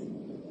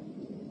generation.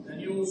 Then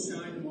you will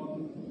shine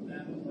among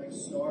them like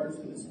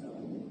stars in the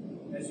sky.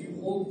 As you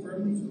hold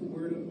firmly to the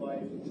word of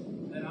life,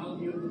 then I'll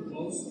be able to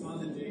boast on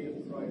the day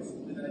of Christ,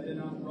 that I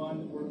did not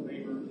run or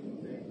labor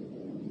in vain.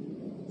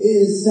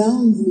 It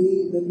astounds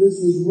me that this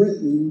was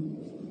written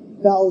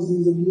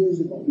thousands of years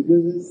ago,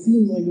 because it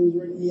seems like it was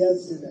written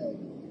yesterday.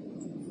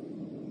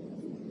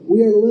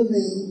 We are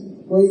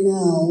living right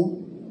now,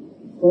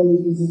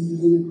 brothers and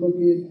sisters, in a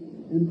crooked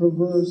and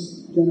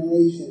perverse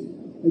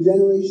generation. A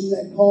generation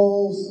that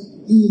calls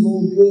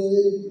evil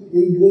good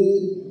and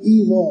good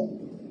evil.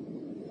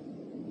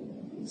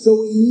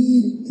 So we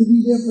need to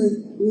be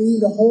different. We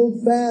need to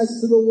hold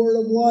fast to the word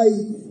of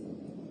life.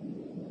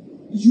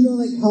 Did you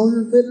know that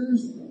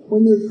counterfeiters,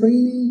 when they're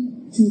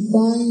training to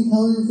find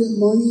counterfeit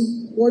money,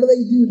 what do?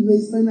 Do they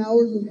spend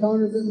hours with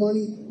counterfeit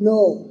money?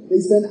 No. They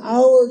spend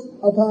hours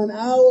upon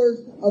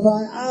hours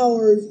upon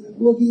hours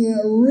looking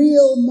at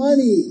real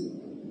money,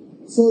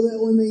 so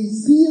that when they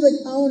see the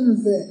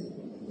counterfeit,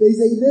 they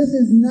say, this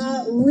is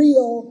not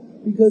real,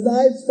 because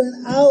I've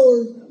spent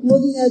hours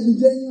looking at the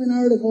genuine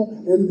article,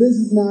 and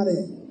this is not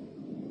it.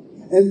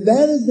 And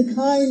that is the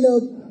kind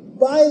of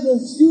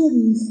Bible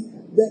students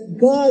that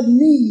God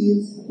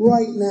needs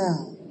right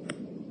now.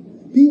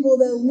 People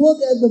that look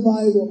at the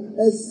Bible,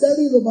 that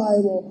study the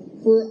Bible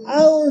for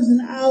hours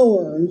and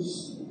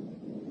hours,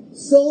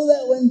 so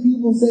that when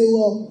people say,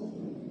 well,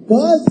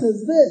 God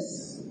says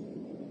this.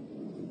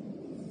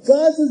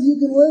 God says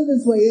you can live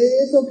this way.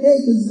 It's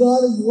okay because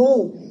God is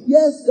love.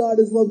 Yes, God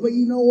is love, but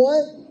you know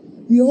what?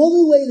 The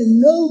only way to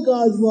know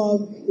God's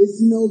love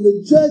is to know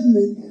the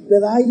judgment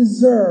that I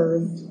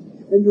deserved,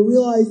 and to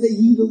realize that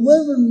He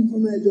delivered me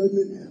from that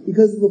judgment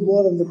because of the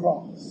blood of the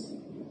cross.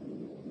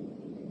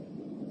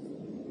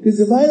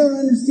 Because if I don't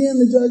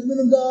understand the judgment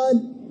of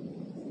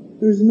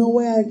God, there's no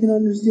way I can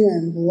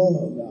understand the love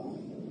of God.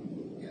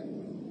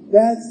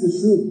 That's the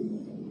truth.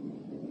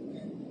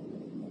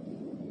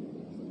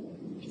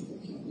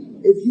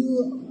 If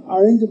you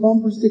are into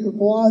bumper sticker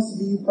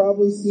philosophy, you've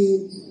probably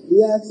seen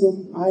the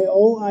axiom, I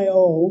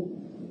owe,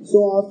 so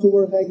off to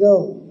work I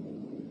go.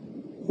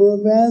 For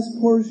a vast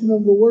portion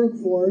of the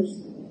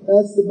workforce,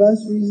 that's the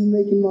best reason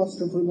they can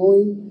muster for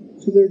going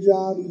to their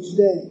job each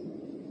day.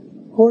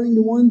 According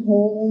to one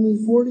poll, only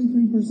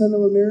 43%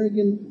 of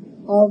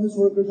American office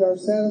workers are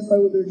satisfied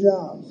with their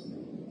jobs.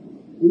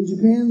 In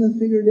Japan, the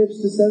figure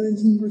dips to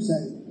 17%.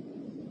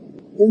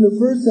 In the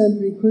first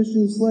century,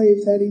 Christian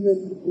slaves had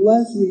even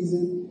less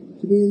reason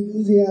to be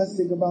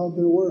enthusiastic about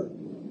their work.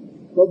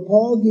 But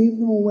Paul gave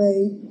them a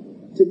way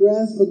to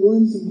grasp a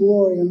glimpse of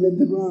glory amid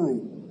the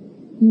grind.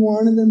 He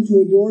wanted them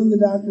to adorn the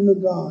doctrine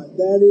of God,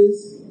 that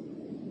is,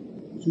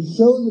 to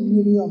show the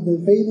beauty of their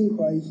faith in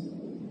Christ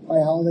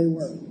by how they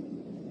work.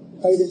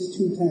 Titus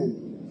 2:10.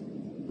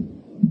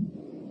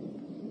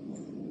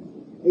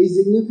 A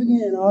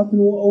significant and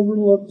often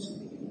overlooked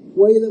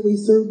way that we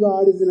serve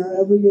God is in our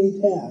everyday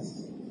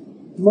tasks.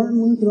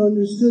 Martin Luther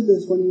understood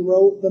this when he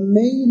wrote, "The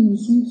maid who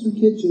sweeps her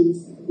kitchen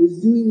is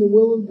doing the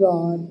will of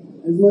God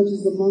as much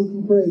as the monk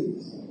who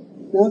prays,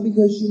 not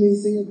because she may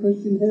sing a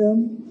Christian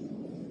hymn,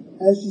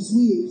 as she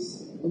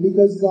sweeps, but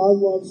because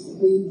God loves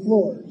clean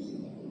floors.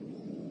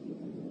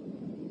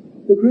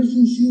 The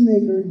Christian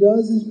shoemaker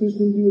does his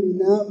Christian duty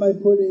not by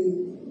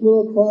putting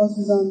little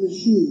crosses on the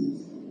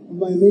shoes, but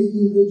by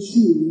making good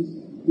shoes,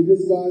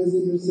 because God is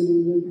interested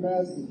in good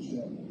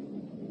craftsmanship.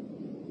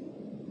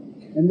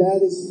 And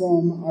that is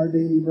from our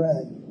daily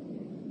bread.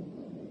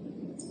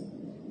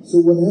 So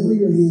whatever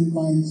your hand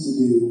finds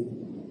to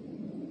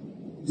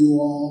do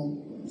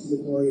all to the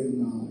glory of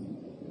God.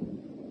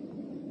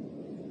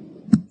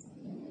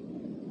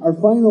 Our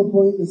final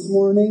point this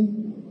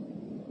morning,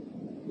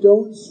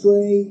 don't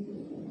stray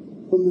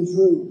from the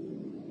truth.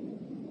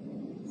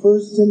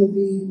 1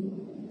 Timothy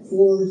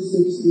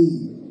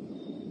 4:16.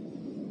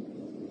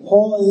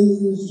 Paul ends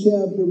this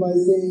chapter by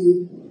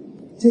saying,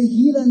 take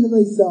heed unto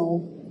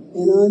thyself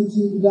and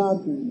unto the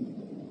doctrine.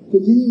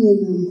 Continue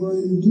in them, for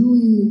in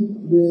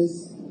doing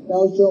this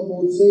thou shalt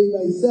both save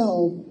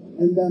thyself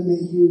and them that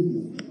hear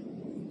thee.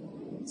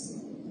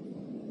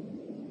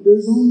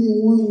 There's only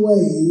one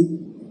way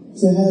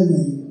to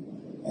heaven,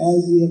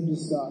 as we have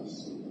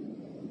discussed,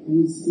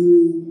 and it's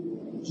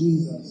through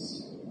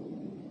Jesus.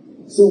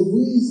 So if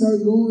we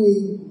start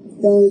going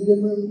down a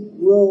different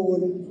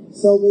road,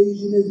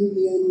 salvation isn't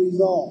the end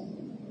result.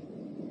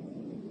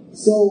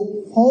 So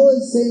Paul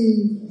is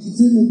saying to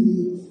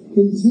Timothy,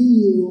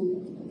 continue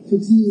to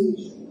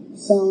teach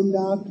sound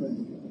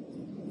doctrine.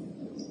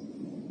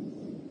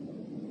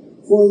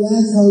 For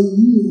that's how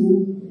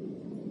you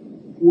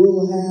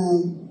will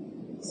have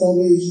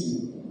salvation.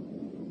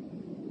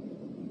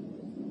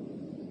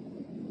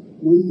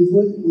 When you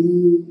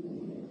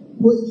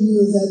put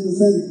Jesus at the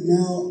center.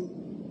 Now,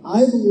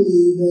 I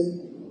believe that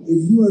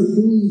if you are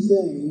truly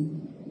saved,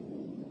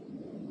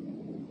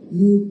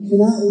 you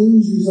cannot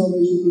lose your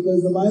salvation,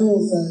 because the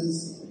Bible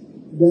says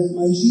that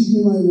my sheep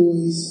hear my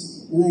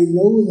voice, and I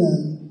know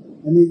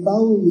them, and they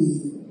follow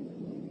me,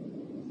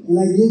 and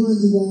I give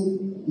unto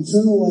them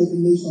eternal life,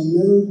 and they shall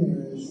never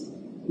perish,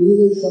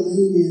 neither shall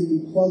any man be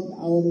plucked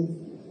out of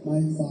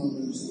my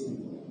Father's hand.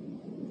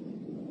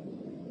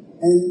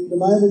 And the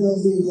Bible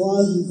tells me in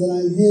Colossians that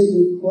I'm hid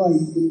with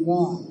Christ in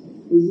God.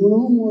 There's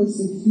no more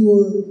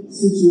secure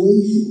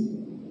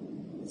situation.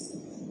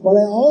 But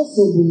I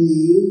also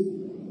believe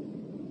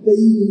that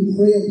you can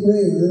pray a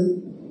prayer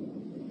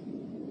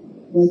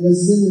like a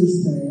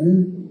sinner's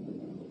prayer,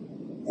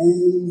 and it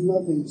means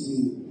nothing to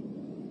you.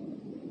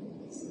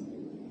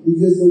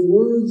 Because the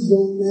words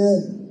don't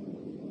matter.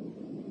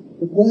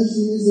 The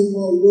question isn't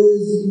what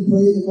words did you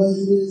pray, the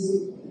question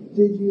is,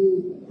 did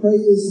you pray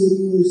this when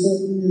you were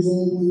 7 years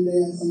old one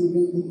day at summer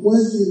camp? The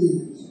question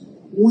is,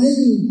 when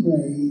you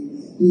prayed,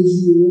 did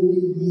you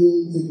really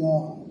yield to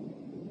God?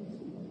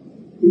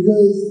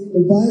 Because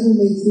the Bible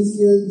makes this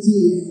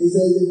guarantee. It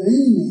says, if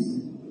any man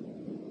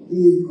be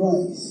in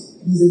Christ,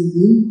 he's a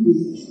new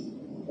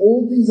creation.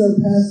 Old things are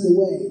passed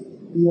away.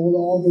 Behold,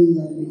 all things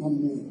are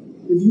become new.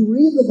 If you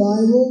read the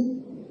Bible,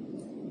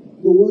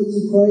 the words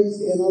of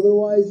Christ and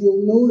otherwise,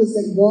 you'll notice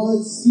that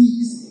God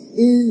speaks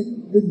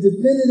in the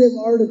definitive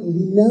article.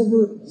 He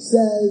never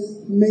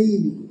says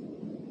maybe.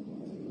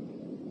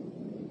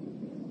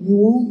 You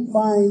won't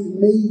find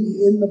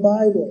maybe in the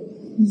Bible.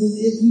 He says,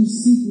 if you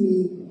seek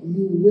me,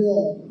 you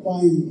will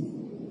find me.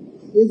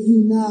 If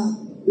you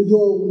knock, the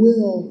door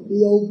will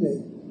be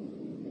open.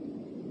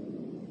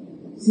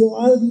 See, a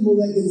lot of people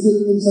that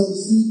consider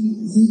themselves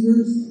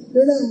seekers,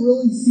 they're not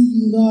really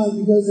seeking God,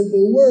 because if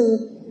they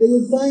were, they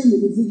would find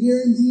Him. It's a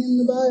guarantee in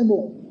the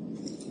Bible.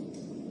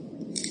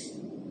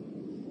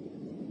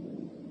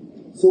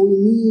 So we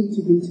need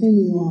to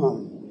continue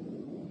on.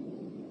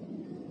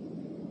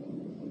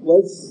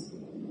 Let's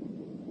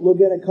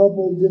look at a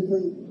couple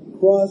different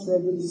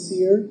cross-references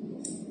here.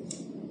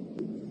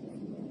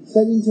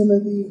 2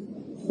 Timothy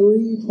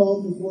 3:12-14.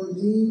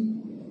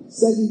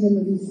 2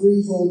 Timothy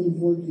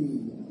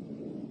 3:12-14.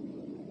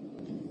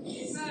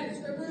 Besides,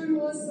 everyone who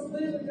wants to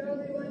live a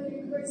godly life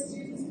in Christ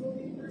Jesus will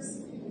be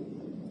persecuted,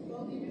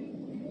 while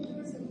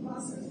evildoers and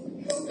impostors will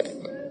go to the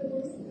bread of the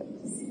Lord,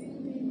 deceiving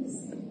and being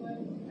deceived.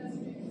 But as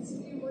you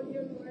continue what you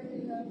have learned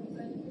and have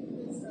been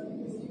convinced of,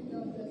 because you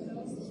know that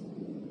those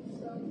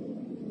from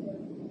whom you are.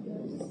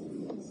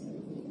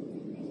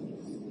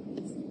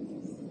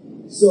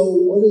 So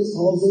what does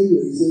Paul say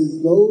here? He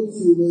says, those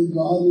who live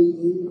godly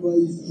in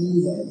Christ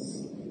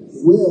Jesus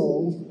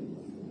will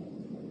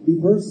be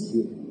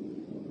persecuted.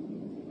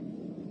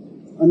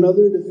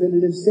 Another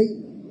definitive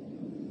statement.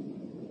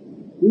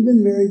 We've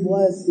been very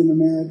blessed in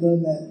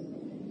America that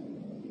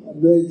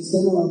the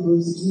extent of our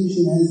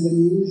persecution has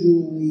been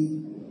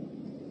usually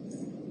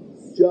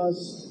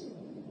just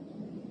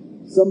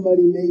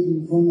somebody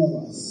making fun of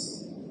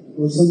us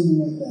or something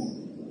like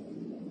that.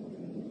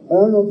 I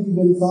don't know if you've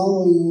been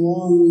following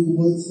along with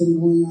what's been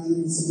going on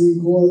in the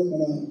Supreme Court, but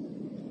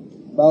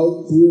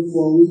about 3 or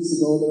 4 weeks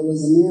ago, there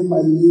was a man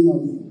by the name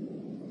of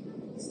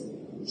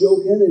Joe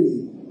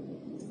Kennedy,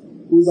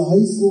 who was a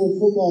high school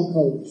football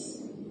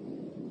coach.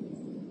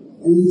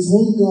 And he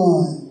told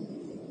God,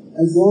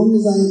 as long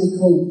as I am a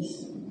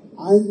coach,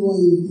 I'm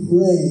going to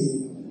pray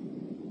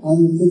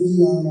on the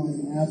 50-yard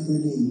line after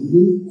a game. He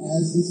didn't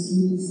ask his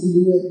students to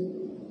do it.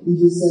 He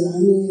just said,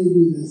 I'm going to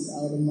do this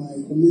out of my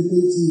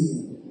commitment to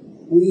you.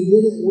 And he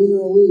did it win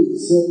or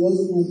lose. So it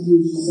wasn't like he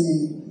was just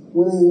saying,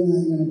 when I win,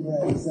 I'm going to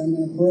pray. He said, I'm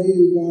going to pray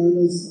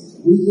regardless.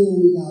 Week in and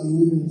week out, he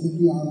went to the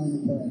 50-yard line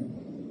to pray.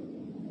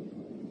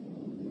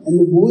 And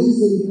the boys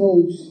that he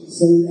coached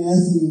started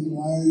asking him,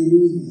 why are you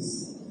doing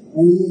this?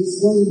 And he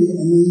explained it,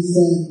 and they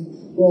said,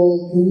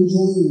 well, can we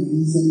join you?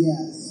 And he said,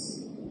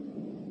 yes.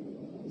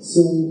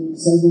 So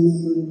several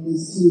members of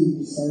his team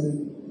started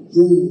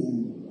joining him.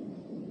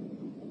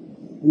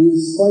 And he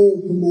was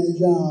fired from that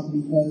job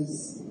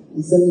because he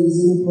said it was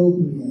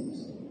inappropriate,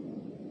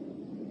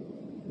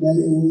 that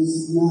it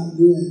was not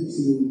good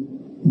to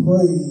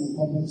pray in a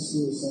public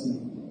school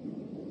setting.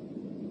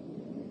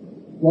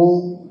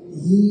 Well,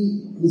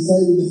 he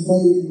decided to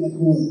fight it in the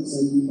courts,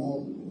 and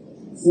about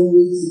 4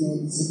 weeks ago,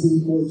 the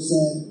Supreme Court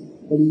said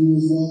that he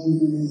was well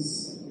within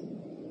his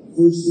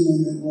First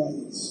Amendment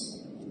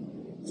rights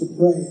to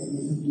pray on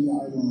the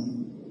 50-yard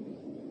line,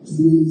 to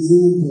be an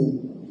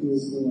example to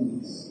his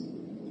boys.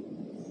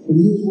 But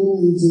he was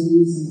willing to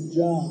lose his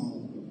job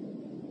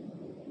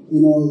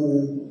in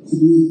order to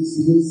do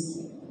this,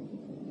 because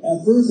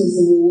at first they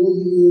said, well, we'll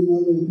give you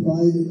another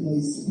private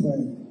place to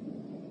pray.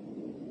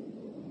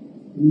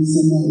 And he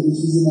said, no,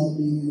 this is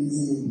about being an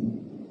example.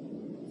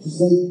 Just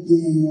like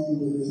Daniel,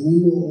 with his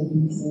window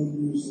open toward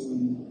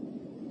Jerusalem,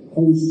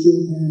 Coach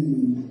Joe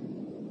Kennedy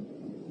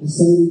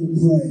decided to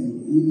pray,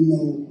 even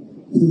though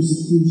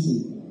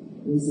persecution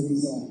was the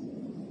result.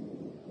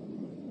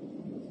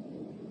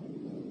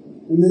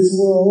 In this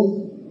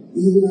world,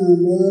 even our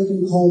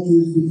American culture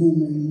is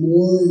becoming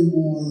more and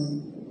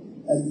more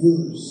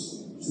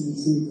adverse to the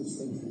truth of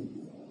Scripture.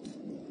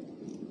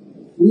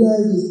 We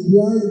are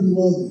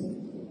beloved.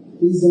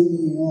 Please don't get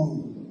me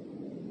wrong.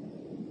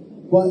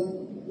 But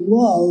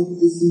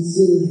love is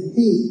considered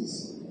hate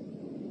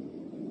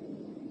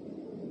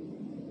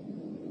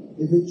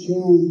if it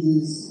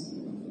challenges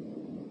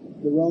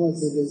the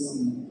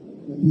relativism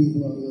that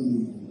people are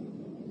living in.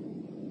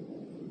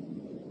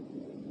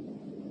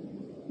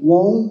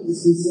 Love is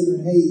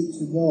considered hate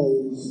to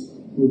those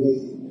who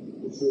hate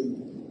the truth.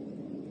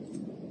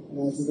 And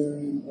that's a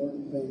very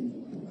important thing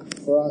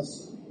for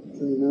us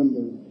to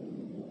remember.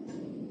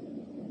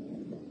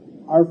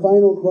 Our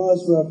final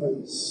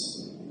cross-reference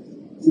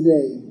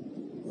today,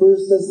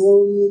 1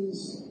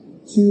 Thessalonians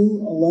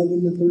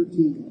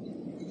 2:11-13.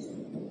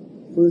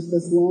 1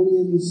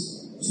 Thessalonians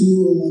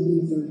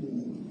 2:11-13.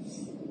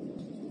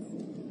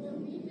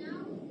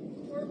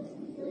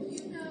 For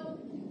you know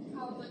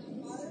how, like a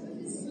father with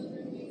his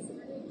children, he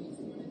exhorted each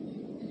one of you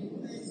and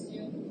encouraged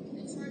you,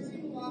 and charged you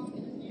to walk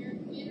in a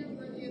manner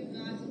worthy of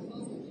God, who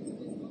calls you into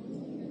his own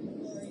kingdom and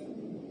glory.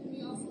 And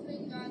we also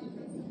thank God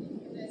constantly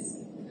for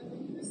this, that when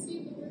you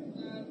received the word of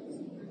God, which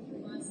you heard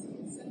from us, you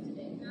accepted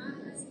it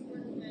not as the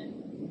word of men,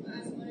 but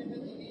as what it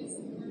really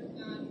is, the word of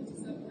God, which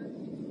is at work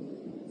in you.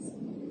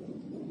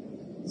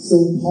 So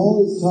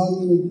Paul is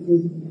talking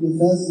with the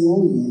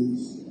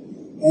Thessalonians,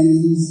 and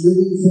he's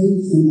giving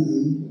thanks to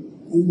them,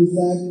 and the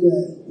fact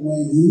that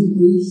when he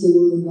preached the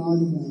word of God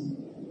to them,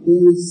 they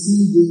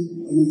received it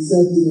and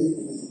accepted it,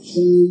 and it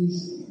changed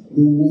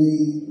the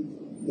way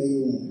they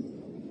live.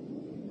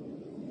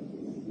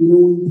 You know,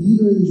 when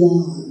Peter and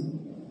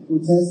John were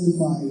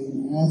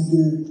testifying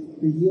after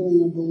the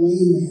healing of the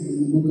lame man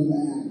in the book of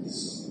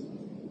Acts,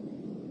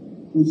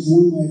 which is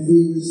one of my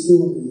favorite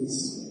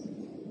stories,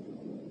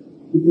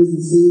 because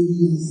the same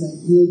Jesus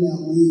that healed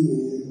that lame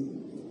man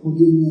will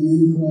give me an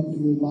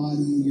incorruptible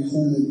body in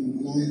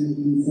eternity, and I'm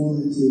looking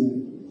forward to it.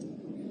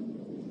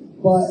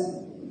 But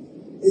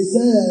it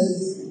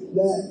says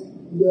that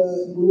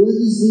the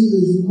religious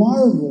leaders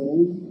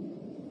marveled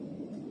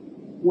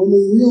when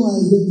they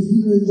realized that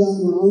Peter and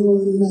John were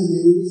unlearned men.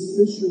 They were just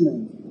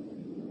fishermen.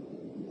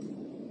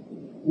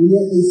 And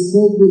yet they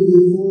spoke with the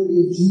authority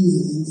of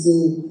Jesus, and so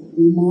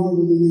they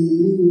marveled and they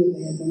knew that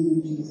they had been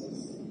with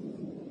Jesus.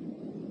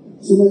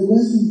 So my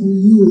question for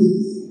you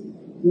is,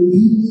 when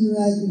people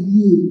interact with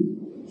you,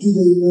 do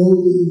they know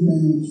that you've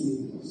been with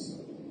Jesus?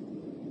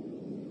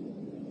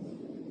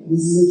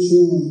 This is a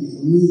challenge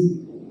for me.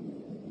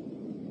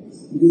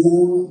 Because I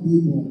want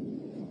people,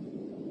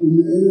 when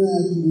they're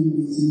interacting with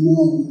me, to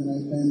know that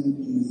I've been with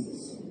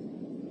Jesus.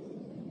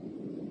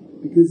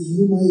 Because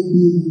you might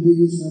be the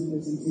biggest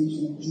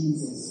representation of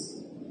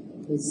Jesus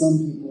that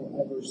some people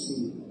ever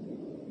see.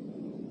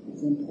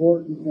 It's an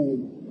important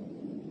thing.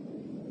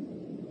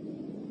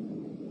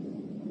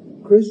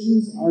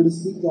 Christians are to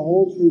speak the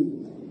whole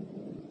truth,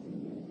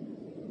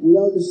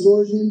 without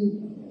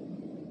distortion,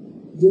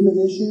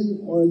 diminution,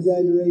 or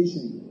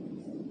exaggeration.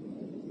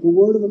 The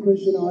word of a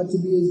Christian ought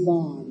to be his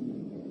bond,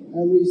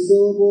 every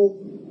syllable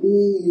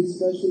being an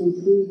expression of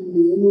truth in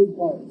the inward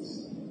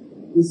parts.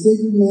 The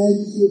sacred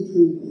majesty of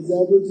truth is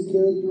ever to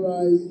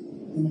characterize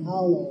and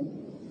hallow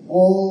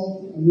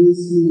all of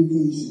his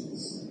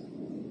communications.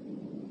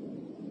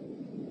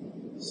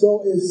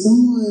 So if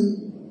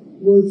someone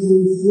were to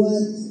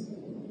reflect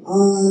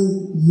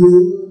on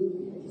your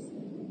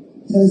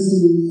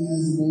testimony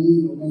as a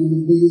believer, one of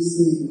the biggest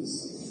things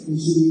they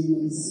should be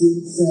able to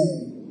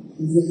say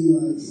is that you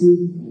are a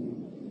truthful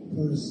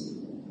person.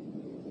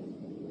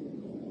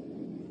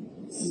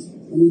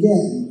 And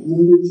again,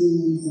 another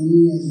challenge for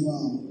me as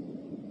well.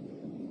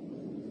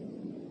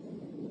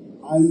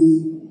 I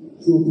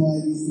need to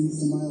apply these things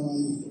to my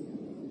life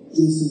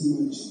just as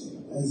much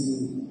as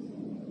you.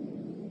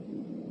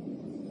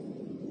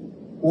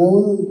 But I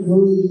want to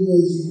encourage you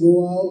as you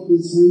go out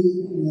this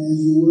week and as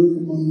you work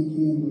among the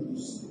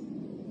campers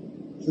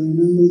to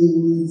remember the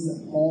words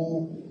that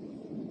Paul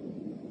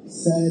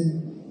said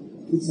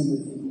to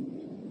Timothy,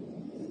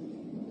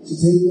 to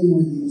take them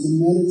with you, to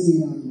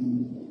meditate on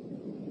them,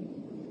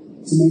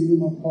 to make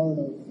them a part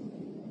of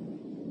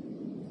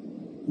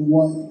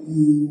what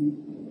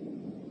you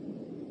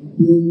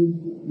build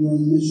your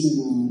mission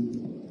on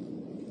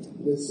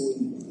this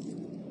week.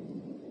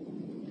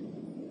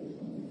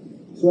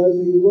 So as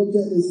we looked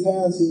at this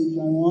passage,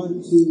 I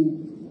want to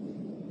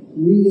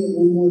read it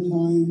one more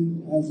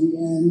time as we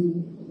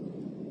end,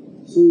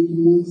 so we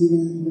can once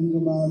again think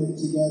about it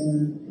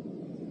together,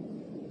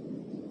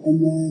 and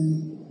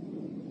then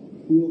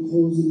we will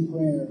close in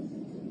prayer.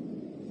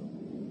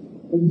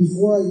 But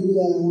before I do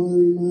that, I want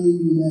to remind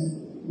you that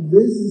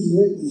this is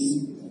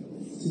written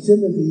to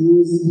Timothy,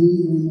 who is a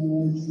believer in the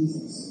Lord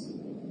Jesus.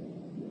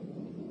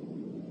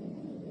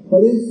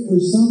 But if for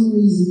some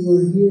reason you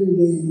are here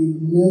today and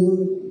you've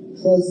never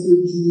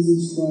trusted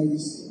Jesus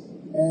Christ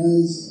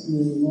as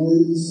your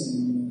Lord and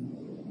Savior,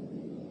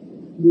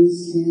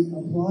 this can't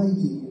apply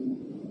to you.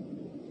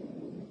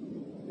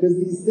 Because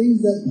these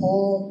things that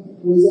Paul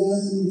was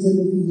asking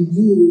Timothy to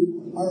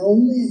do are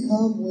only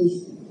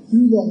accomplished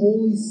through the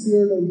Holy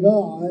Spirit of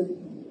God,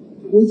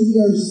 which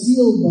we are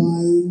sealed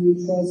by when we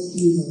trust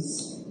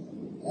Jesus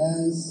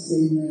as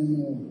Savior and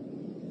Lord.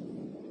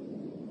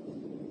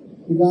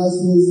 The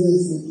gospel is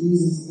this, that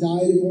Jesus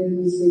died according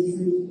to the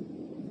Scriptures,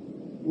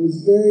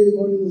 was buried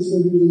according to the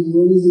Scriptures, and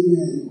rose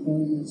again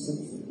according to the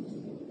Scriptures.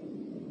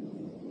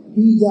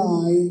 He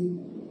died,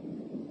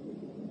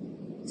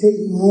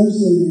 taking our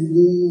sin and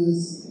giving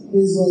us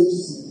His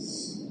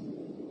righteousness.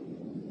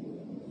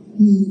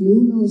 He who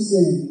knew no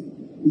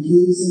sin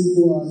became sin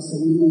for us, that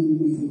we might be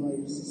made the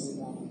righteousness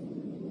of God.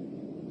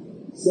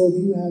 So if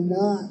you have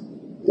not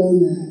done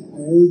that, I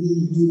urge you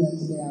to do that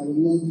today. I would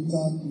love to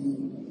talk to you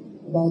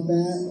about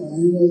that or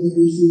any other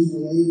issues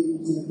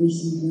related to the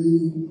Christian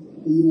journey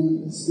that you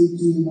want to speak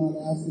to me about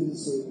after the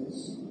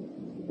service.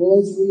 Well,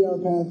 let's read our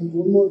passage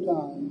one more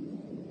time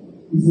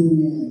before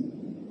we end.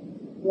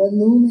 Let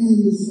no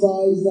man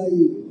despise thy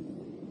youth,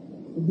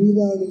 but be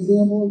thou an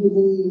example of the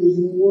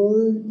believers in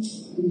word,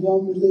 in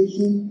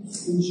conversation,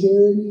 in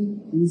charity,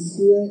 in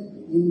spirit,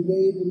 in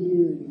faith, and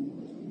purity.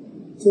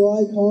 Till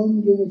I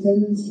come, give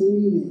attendance to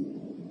reading,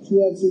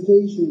 to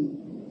exhortation,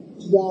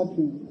 to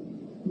doctrine.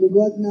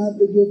 Neglect not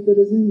the gift that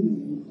is in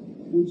thee,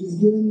 which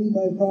is given thee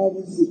by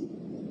prophecy,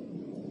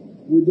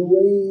 with the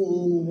laying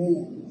on of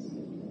hands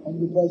of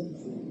the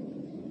presbytery.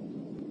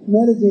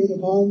 Meditate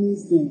upon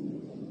these things.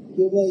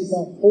 Give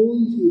thyself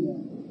wholly to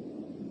them,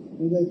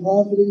 that thy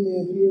profiting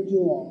may appear to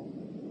all.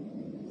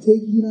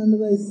 Take heed unto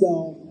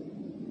thyself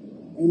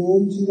and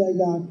unto thy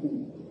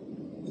doctrine.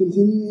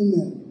 Continue in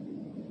them.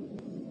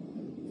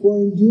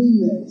 For in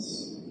doing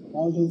this,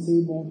 thou shalt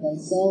save both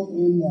thyself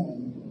and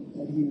them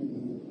that hear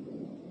thee.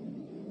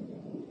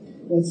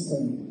 Let's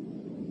pray.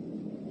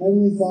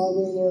 Heavenly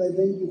Father, Lord, I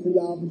thank you for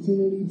the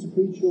opportunity to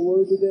preach your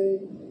word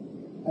today.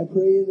 I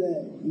pray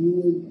that you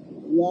would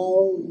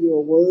allow your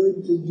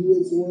word to do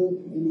its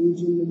work in each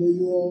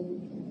individual,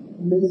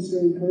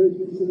 minister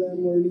encouragement to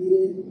them where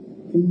needed,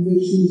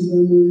 conviction to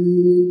them where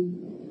needed,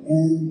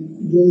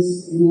 and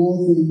just in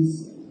all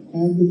things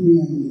have the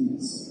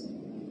preeminence.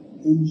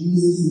 In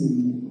Jesus'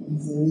 name and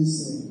for his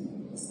sake.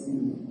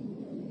 Amen.